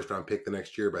late first round pick the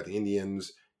next year by the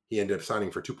Indians. He ended up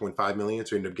signing for $2.5 million,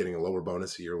 so he ended up getting a lower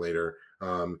bonus a year later.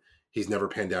 He's never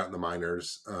panned out in the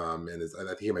minors, and I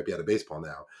think he might be out of baseball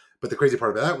now. But the crazy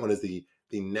part about that one is the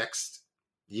next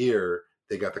year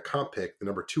they got the comp pick, the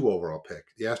number 2 overall pick.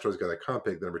 The Astros got a comp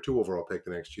pick, the number 2 overall pick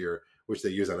the next year, which they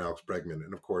use on Alex Bregman.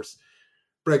 And of course,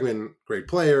 Bregman, great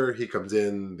player. He comes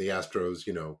in, the Astros,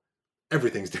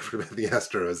 everything's different about the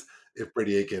Astros if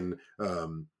Brady Aiken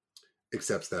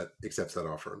accepts that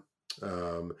offer.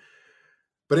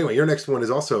 But anyway, your next one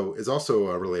is also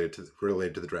related to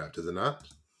the draft, is it not?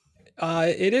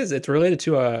 It is. It's related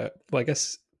to I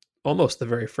guess almost the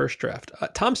very first draft.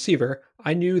 Tom Seaver.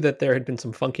 I knew that there had been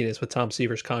some funkiness with Tom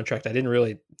Seaver's contract. I didn't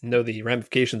really know the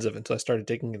ramifications of it until I started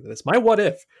digging into this. My what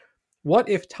if? What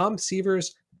if Tom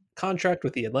Seaver's contract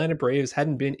with the Atlanta Braves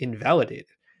hadn't been invalidated?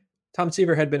 Tom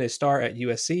Seaver had been a star at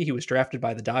USC. He was drafted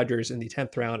by the Dodgers in the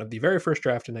 10th round of the very first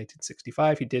draft in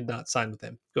 1965. He did not sign with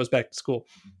them. Goes back to school.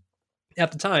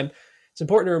 At the time, it's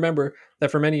important to remember that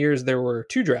for many years there were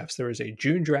 2 drafts. There was a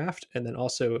June draft and then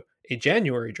also a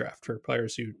January draft for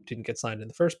players who didn't get signed in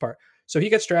the first part. So he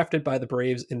gets drafted by the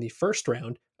Braves in the first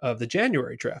round of the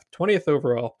January draft, 20th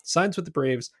overall, signs with the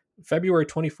Braves February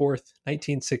 24th,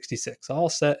 1966. All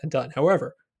set and done.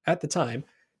 However, at the time,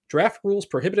 draft rules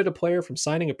prohibited a player from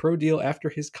signing a pro deal after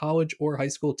his college or high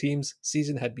school team's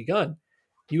season had begun.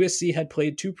 USC had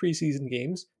played 2 preseason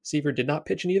games. Seaver did not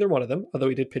pitch in either one of them, although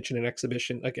he did pitch in an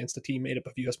exhibition against a team made up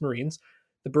of U.S. Marines.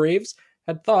 The Braves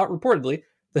had thought, reportedly,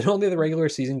 that only the regular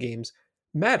season games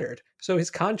mattered, so his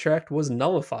contract was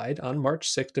nullified on March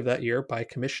 6th of that year by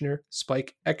Commissioner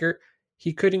Spike Eckert.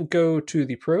 He couldn't go to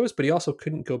the pros, but he also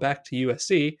couldn't go back to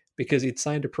USC because he'd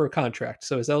signed a pro contract,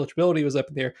 so his eligibility was up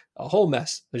in there. A whole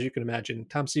mess, as you can imagine.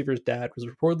 Tom Seaver's dad was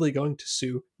reportedly going to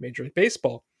sue Major League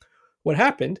Baseball. What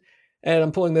happened, and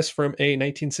I'm pulling this from a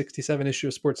 1967 issue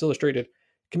of Sports Illustrated,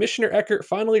 Commissioner Eckert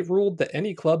finally ruled that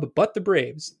any club but the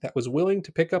Braves that was willing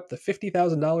to pick up the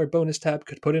 $50,000 bonus tab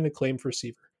could put in a claim for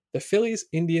Seaver. The Phillies,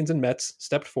 Indians, and Mets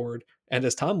stepped forward, and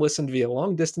as Tom listened via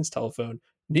long-distance telephone,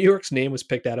 New York's name was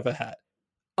picked out of a hat.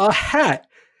 A hat!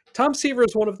 Tom Seaver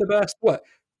is one of the best,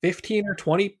 15 or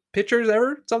 20 pitchers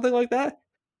ever? Something like that?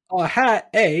 A hat,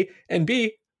 A, and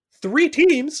B, 3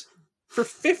 teams for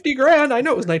 $50,000. I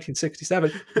know it was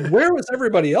 1967. Where was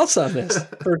everybody else on this?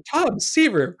 For Tom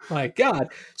Seaver, my God.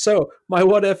 So my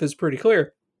what if is pretty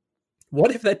clear.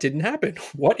 What if that didn't happen?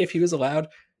 What if he was allowed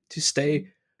to stay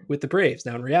with the Braves?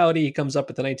 Now, in reality, he comes up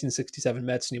at the 1967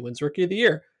 Mets and he wins Rookie of the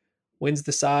Year. Wins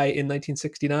the Cy in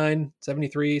 1969,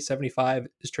 73, 75,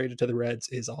 is traded to the Reds,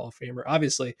 is a Hall of Famer.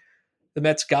 Obviously, the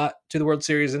Mets got to the World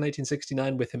Series in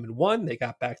 1969 with him and won. They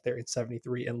got back there in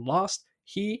 73 and lost.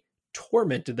 He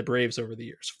tormented the Braves over the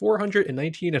years.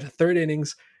 419 and a third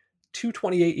innings,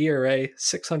 2.28 ERA,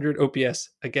 600 OPS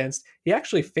against. He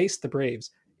actually faced the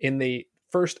Braves in the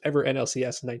first ever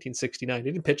NLCS in 1969.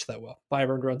 He didn't pitch that well.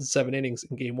 5 earned runs in 7 innings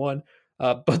in game 1,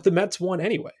 but the Mets won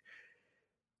anyway.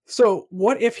 So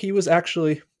what if he was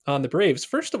actually on the Braves?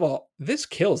 First of all, this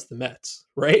kills the Mets,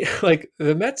 right? Like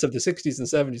the Mets of the 60s and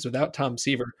 70s without Tom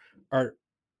Seaver are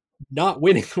not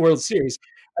winning the World Series.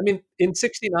 I mean, in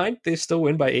 69, they still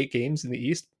win by 8 games in the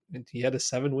East. And he had a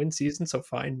 7-win season, so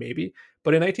fine, maybe.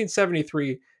 But in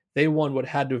 1973, they won what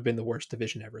had to have been the worst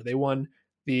division ever. They won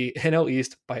the NL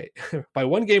East by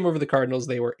 1 game over the Cardinals.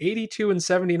 They were 82 and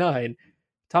 79.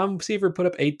 Tom Seaver put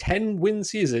up a 10-win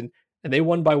season, and they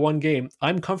won by 1 game.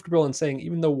 I'm comfortable in saying,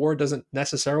 even though war doesn't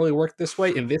necessarily work this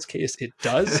way, in this case, it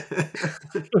does.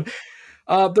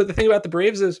 But the thing about the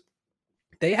Braves is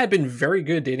they had been very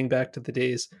good dating back to the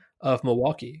days of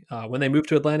Milwaukee. When they moved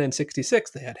to Atlanta in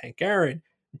 66, they had Hank Aaron,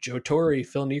 Joe Torre,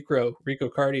 Phil Niekro, Rico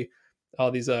Cardi,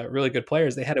 all these really good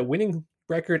players. They had a winning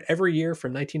record every year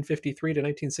from 1953 to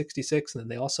 1966, and then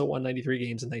they also won 93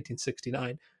 games in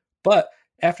 1969. But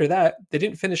after that, they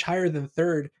didn't finish higher than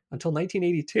 3rd until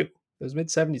 1982. Those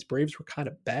mid-70s Braves were kind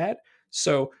of bad.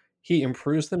 So He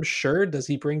improves them, sure. Does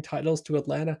he bring titles to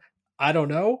Atlanta? I don't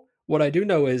know. What I do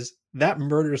know is that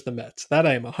murders the Mets. That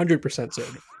I am 100%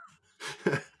 certain.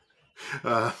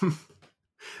 um,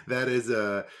 that is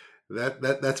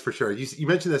that's for sure. You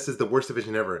mentioned this as the worst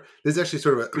division ever. This is actually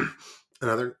sort of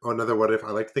another what if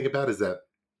I like to think about is that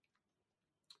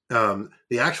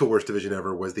the actual worst division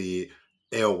ever was the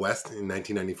AL West in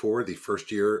 1994, the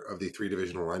first year of the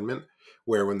 3-division alignment,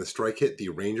 where when the strike hit, the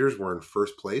Rangers were in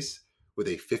first place with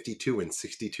a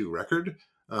 52-62 record.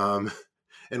 And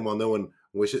while no one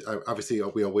wishes, obviously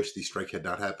we all wish the strike had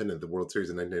not happened and the World Series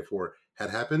in 1994 had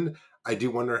happened. I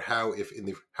do wonder how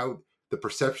the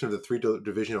perception of the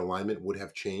 3-division alignment would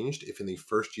have changed if in the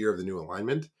first year of the new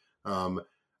alignment,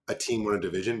 a team won a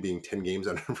division being 10 games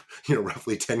under,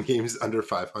 roughly 10 games under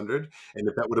 500. And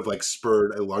if that would have like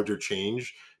spurred a larger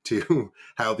change to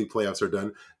how the playoffs are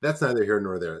done, that's neither here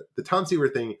nor there. The Tom Seaver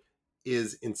thing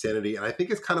is insanity. And I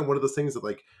think it's kind of one of those things that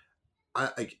like,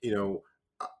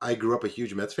 I grew up a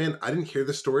huge Mets fan. I didn't hear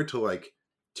this story till like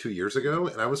 2 years ago.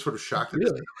 And I was sort of shocked that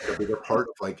Really? it's like a bigger part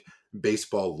of like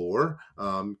baseball lore.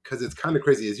 Cause it's kind of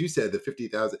crazy. As you said, the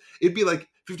 50,000, it'd be like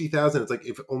 50,000. It's like,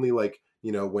 if only like,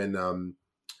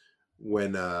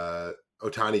 when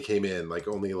Ohtani came in, like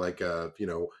only like 2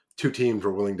 teams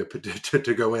were willing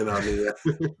to go in on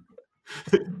the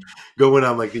go in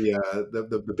on like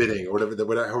the bidding or whatever,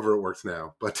 however it works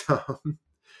now. But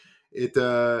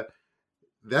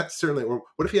that's certainly. Or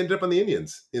what if he ended up on the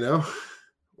Indians?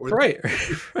 Or, right.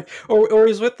 or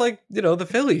he's with like the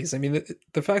Phillies. I mean,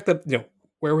 the fact that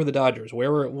where were the Dodgers?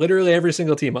 Where were literally every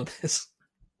single team on this?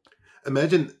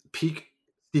 Imagine peak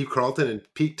Steve Carlton and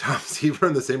peak Tom Seaver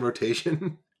in the same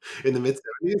rotation in the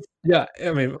mid-70s. Yeah,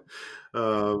 I mean,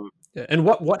 and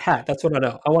what hat? That's what I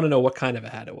know. I want to know what kind of a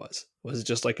hat it was. Was it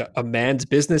just like a man's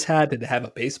business hat? Did it have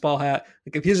a baseball hat?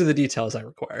 Like, these are the details I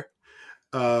require.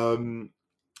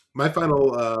 My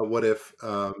final what if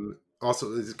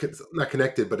also is not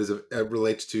connected, but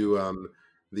relates to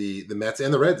the Mets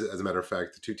and the Reds, as a matter of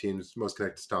fact, the 2 teams most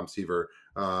connected to Tom Seaver,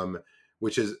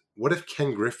 which is, what if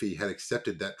Ken Griffey had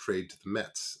accepted that trade to the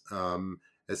Mets?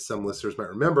 As some listeners might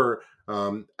remember,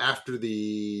 after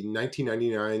the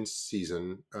 1999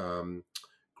 season,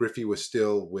 Griffey was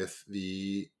still with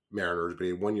the Mariners, but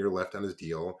he had 1 year left on his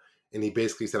deal, and he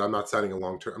basically said, I'm not signing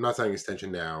an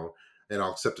extension now, and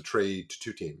I'll accept a trade to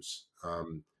 2 teams,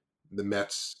 the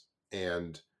Mets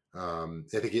and I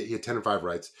think he had 10-5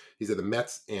 rights. He said the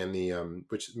Mets and the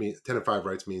which means 10-5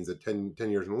 rights means that 10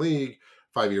 years in the league,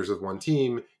 5 years with one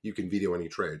team, you can veto any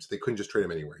trades. They couldn't just trade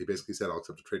him anywhere. He basically said, I'll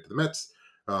accept a trade to the Mets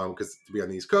because to be on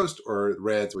the East Coast, or the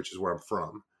Reds, which is where I'm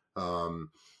from.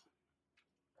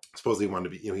 Supposedly he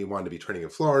wanted to be training in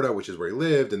Florida, which is where he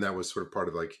lived, and that was sort of part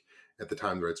of like at the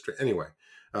time the Reds trade. Anyway,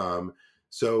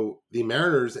 so the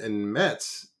Mariners and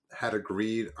Mets had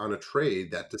agreed on a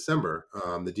trade that December.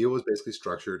 The deal was basically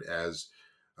structured as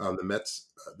the Mets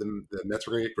were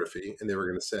going to get Griffey, and they were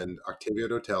going to send Octavio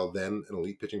Dotel, then an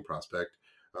elite pitching prospect,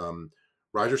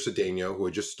 Roger Cedeno, who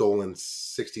had just stolen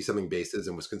 60-something bases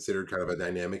and was considered kind of a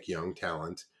dynamic young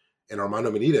talent, and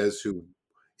Armando Benitez, who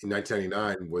in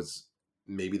 1999 was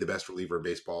maybe the best reliever in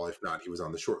baseball, if not, he was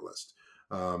on the short list.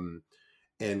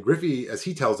 And Griffey, as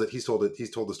he tells it, he's told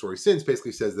the story since,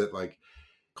 basically says that like,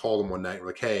 called him one night,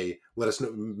 like, hey, let us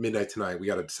know midnight tonight, we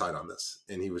got to decide on this.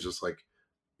 And he was just like,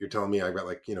 you're telling me I've got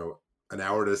like, an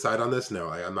hour to decide on this? No,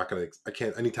 I'm not going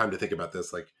to, I need time to think about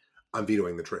this. Like, I'm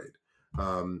vetoing the trade.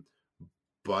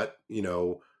 But,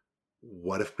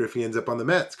 what if Griffey ends up on the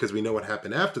Mets? Because we know what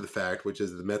happened after the fact, which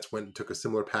is the Mets went and took a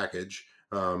similar package,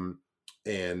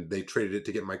 and they traded it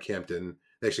to get Mike Hampton.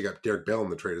 They actually got Derek Bell in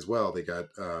the trade as well.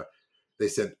 They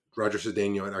sent Roger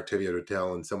Cedeno and Octavio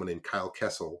Dotel and someone named Kyle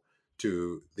Kessel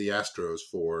to the Astros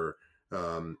for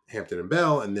Hampton and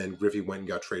Bell, and then Griffey went and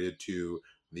got traded to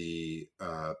the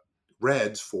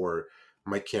Reds for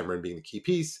Mike Cameron being the key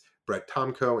piece, Brett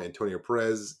Tomko, Antonio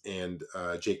Perez, and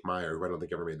Jake Meyer, who I don't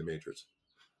think ever made the majors.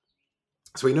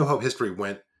 So we know how history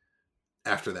went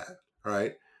after that, all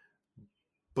right?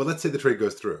 But let's say the trade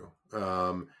goes through.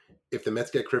 If the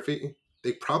Mets get Griffey,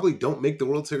 they probably don't make the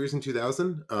World Series in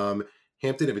 2000.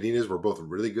 Hampton and Benitez were both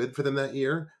really good for them that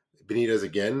year. Benitez,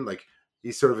 again, like,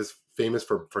 he sort of is famous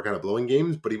for kind of blowing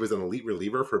games, but he was an elite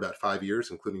reliever for about 5 years,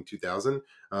 including 2000.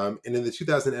 And in the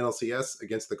 2000 NLCS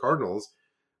against the Cardinals,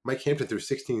 Mike Hampton threw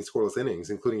 16 scoreless innings,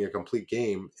 including a complete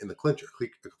game in the clincher.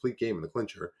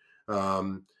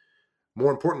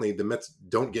 More importantly, the Mets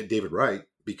don't get David Wright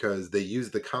because they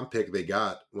used the comp pick they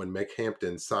got when Mike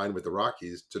Hampton signed with the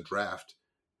Rockies to draft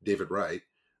David Wright.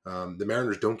 The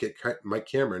Mariners don't get Mike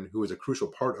Cameron, who was a crucial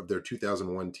part of their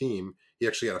 2001 team. He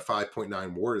actually had a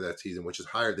 5.9 WAR that season, which is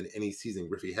higher than any season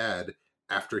Griffey had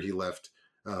after he left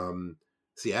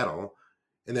Seattle.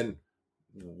 And then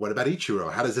what about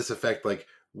Ichiro? How does this affect like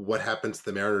what happens to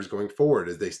the Mariners going forward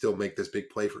as they still make this big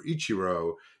play for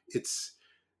Ichiro?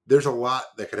 There's a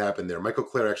lot that could happen there. Michael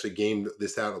Clare actually gamed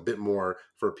this out a bit more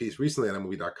for a piece recently on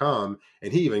MLB.com,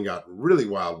 and he even got really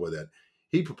wild with it.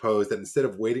 He proposed that instead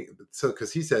of waiting,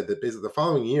 because he said that basically the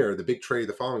following year, the big trade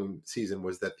the following season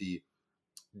was that the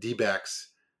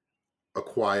D-backs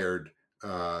acquired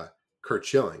Curt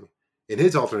Schilling. In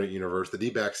his alternate universe, the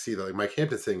D-backs see like Mike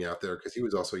Hampton sitting out there because he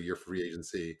was also a year free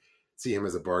agency, see him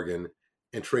as a bargain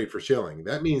and trade for Schilling.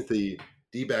 That means the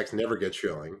D-backs never get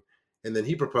Schilling. And then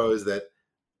he proposed that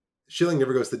Schilling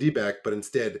never goes to the D-back, but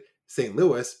instead St.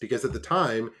 Louis, because at the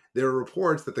time there were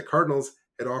reports that the Cardinals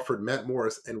had offered Matt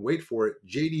Morris and wait for it,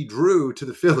 J.D. Drew to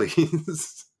the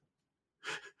Phillies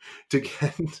to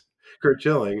get Curt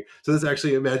Schilling. So this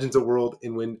actually imagines a world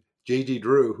in when J.D.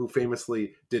 Drew, who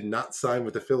famously did not sign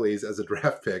with the Phillies as a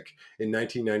draft pick in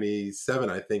 1997,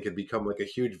 I think, had become like a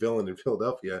huge villain in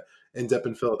Philadelphia, ends up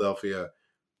in Philadelphia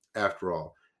after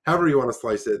all. However you want to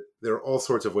slice it, there are all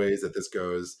sorts of ways that this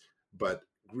goes, but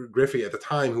Griffey, at the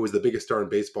time, who was the biggest star in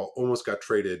baseball, almost got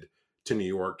traded to New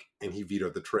York, and he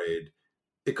vetoed the trade.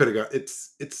 It could have got.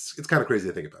 It's kind of crazy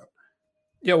to think about.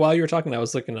 Yeah, while you were talking, I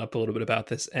was looking up a little bit about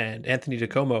this, and Anthony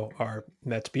DiComo, our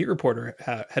Mets beat reporter,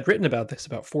 had written about this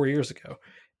about 4 years ago,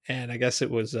 and I guess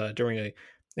it was during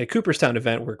a Cooperstown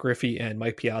event where Griffey and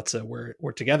Mike Piazza were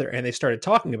together, and they started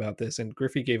talking about this, and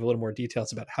Griffey gave a little more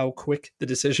details about how quick the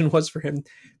decision was for him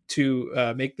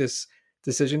to make this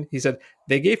decision. He said,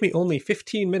 they gave me only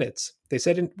 15 minutes. They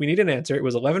said we need an answer. It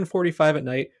was 11:45 at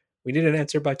night. We need an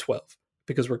answer by 12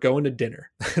 because we're going to dinner.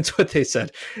 That's what they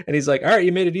said. And he's like, all right,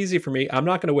 you made it easy for me. I'm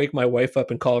not going to wake my wife up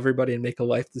and call everybody and make a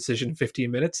life decision in 15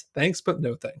 minutes. Thanks, but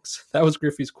no thanks. That was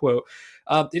Griffey's quote.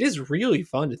 It is really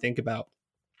fun to think about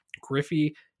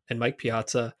Griffey and Mike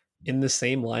Piazza in the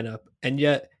same lineup. And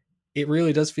yet it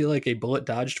really does feel like a bullet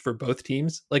dodged for both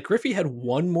teams. Like Griffey had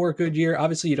one more good year.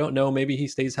 Obviously, you don't know. Maybe he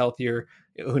stays healthier.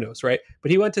 Who knows, right?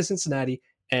 But he went to Cincinnati,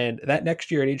 and that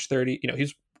next year at age 30,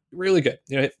 he's really good.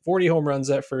 Hit 40 home runs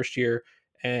that first year,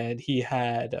 and he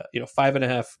had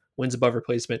 5.5 wins above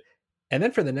replacement. And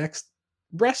then for the next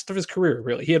rest of his career,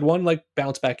 really, he had one like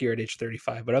bounce back year at age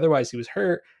 35, but otherwise he was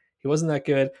hurt. He wasn't that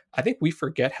good. I think we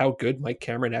forget how good Mike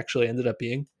Cameron actually ended up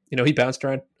being. He bounced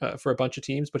around for a bunch of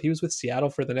teams, but he was with Seattle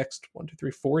for the next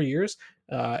 4 years.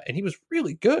 And he was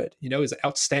really good. He's an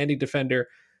outstanding defender,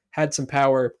 had some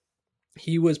power.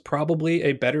 He was probably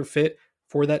a better fit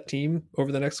for that team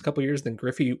over the next couple of years than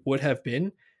Griffey would have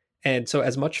been. And so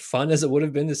as much fun as it would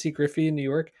have been to see Griffey in New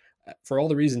York, for all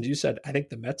the reasons you said, I think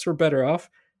the Mets were better off.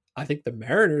 I think the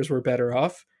Mariners were better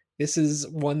off. This is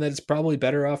one that's probably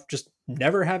better off just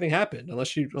never having happened,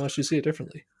 unless you see it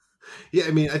differently. Yeah,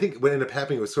 I mean, I think what ended up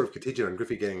happening was sort of contingent on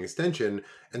Griffey getting an extension,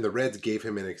 and the Reds gave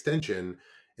him an extension.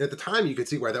 And at the time, you could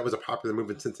see why that was a popular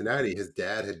move in Cincinnati. His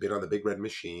dad had been on the Big Red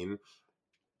Machine.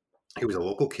 He was a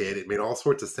local kid. It made all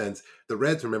sorts of sense. The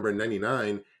Reds, remember, in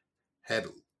 99, had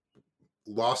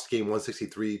lost game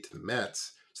 163 to the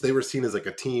Mets. So they were seen as like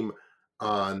a team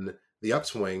on the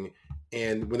upswing.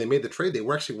 And when they made the trade, they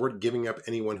weren't giving up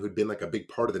anyone who'd been like a big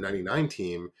part of the 99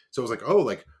 team. So it was like, oh,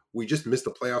 like we just missed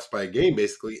the playoffs by a game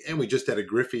basically. And we just had a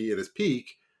Griffey at his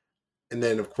peak. And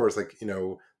then of course, like,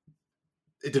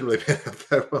 it didn't really pan out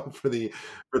that well for the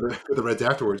Reds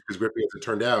afterwards, because Griffey, as it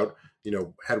turned out,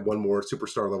 had one more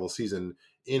superstar level season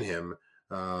in him.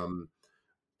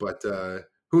 But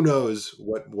who knows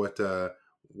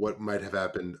what might have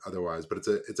happened otherwise? But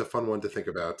it's a fun one to think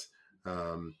about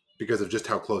because of just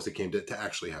how close it came to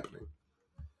actually happening.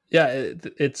 Yeah,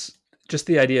 it's just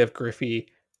the idea of Griffey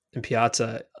and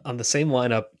Piazza on the same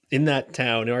lineup in that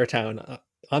town, in our town,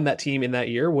 on that team in that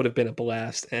year would have been a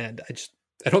blast. And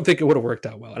I don't think it would have worked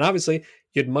out well. And obviously,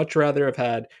 you'd much rather have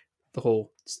had the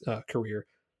whole career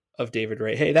of David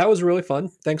Wright. Hey, that was really fun.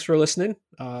 Thanks for listening.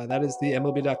 That is the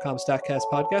MLB.com StatCast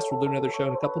podcast. We'll do another show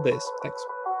in a couple days. Thanks.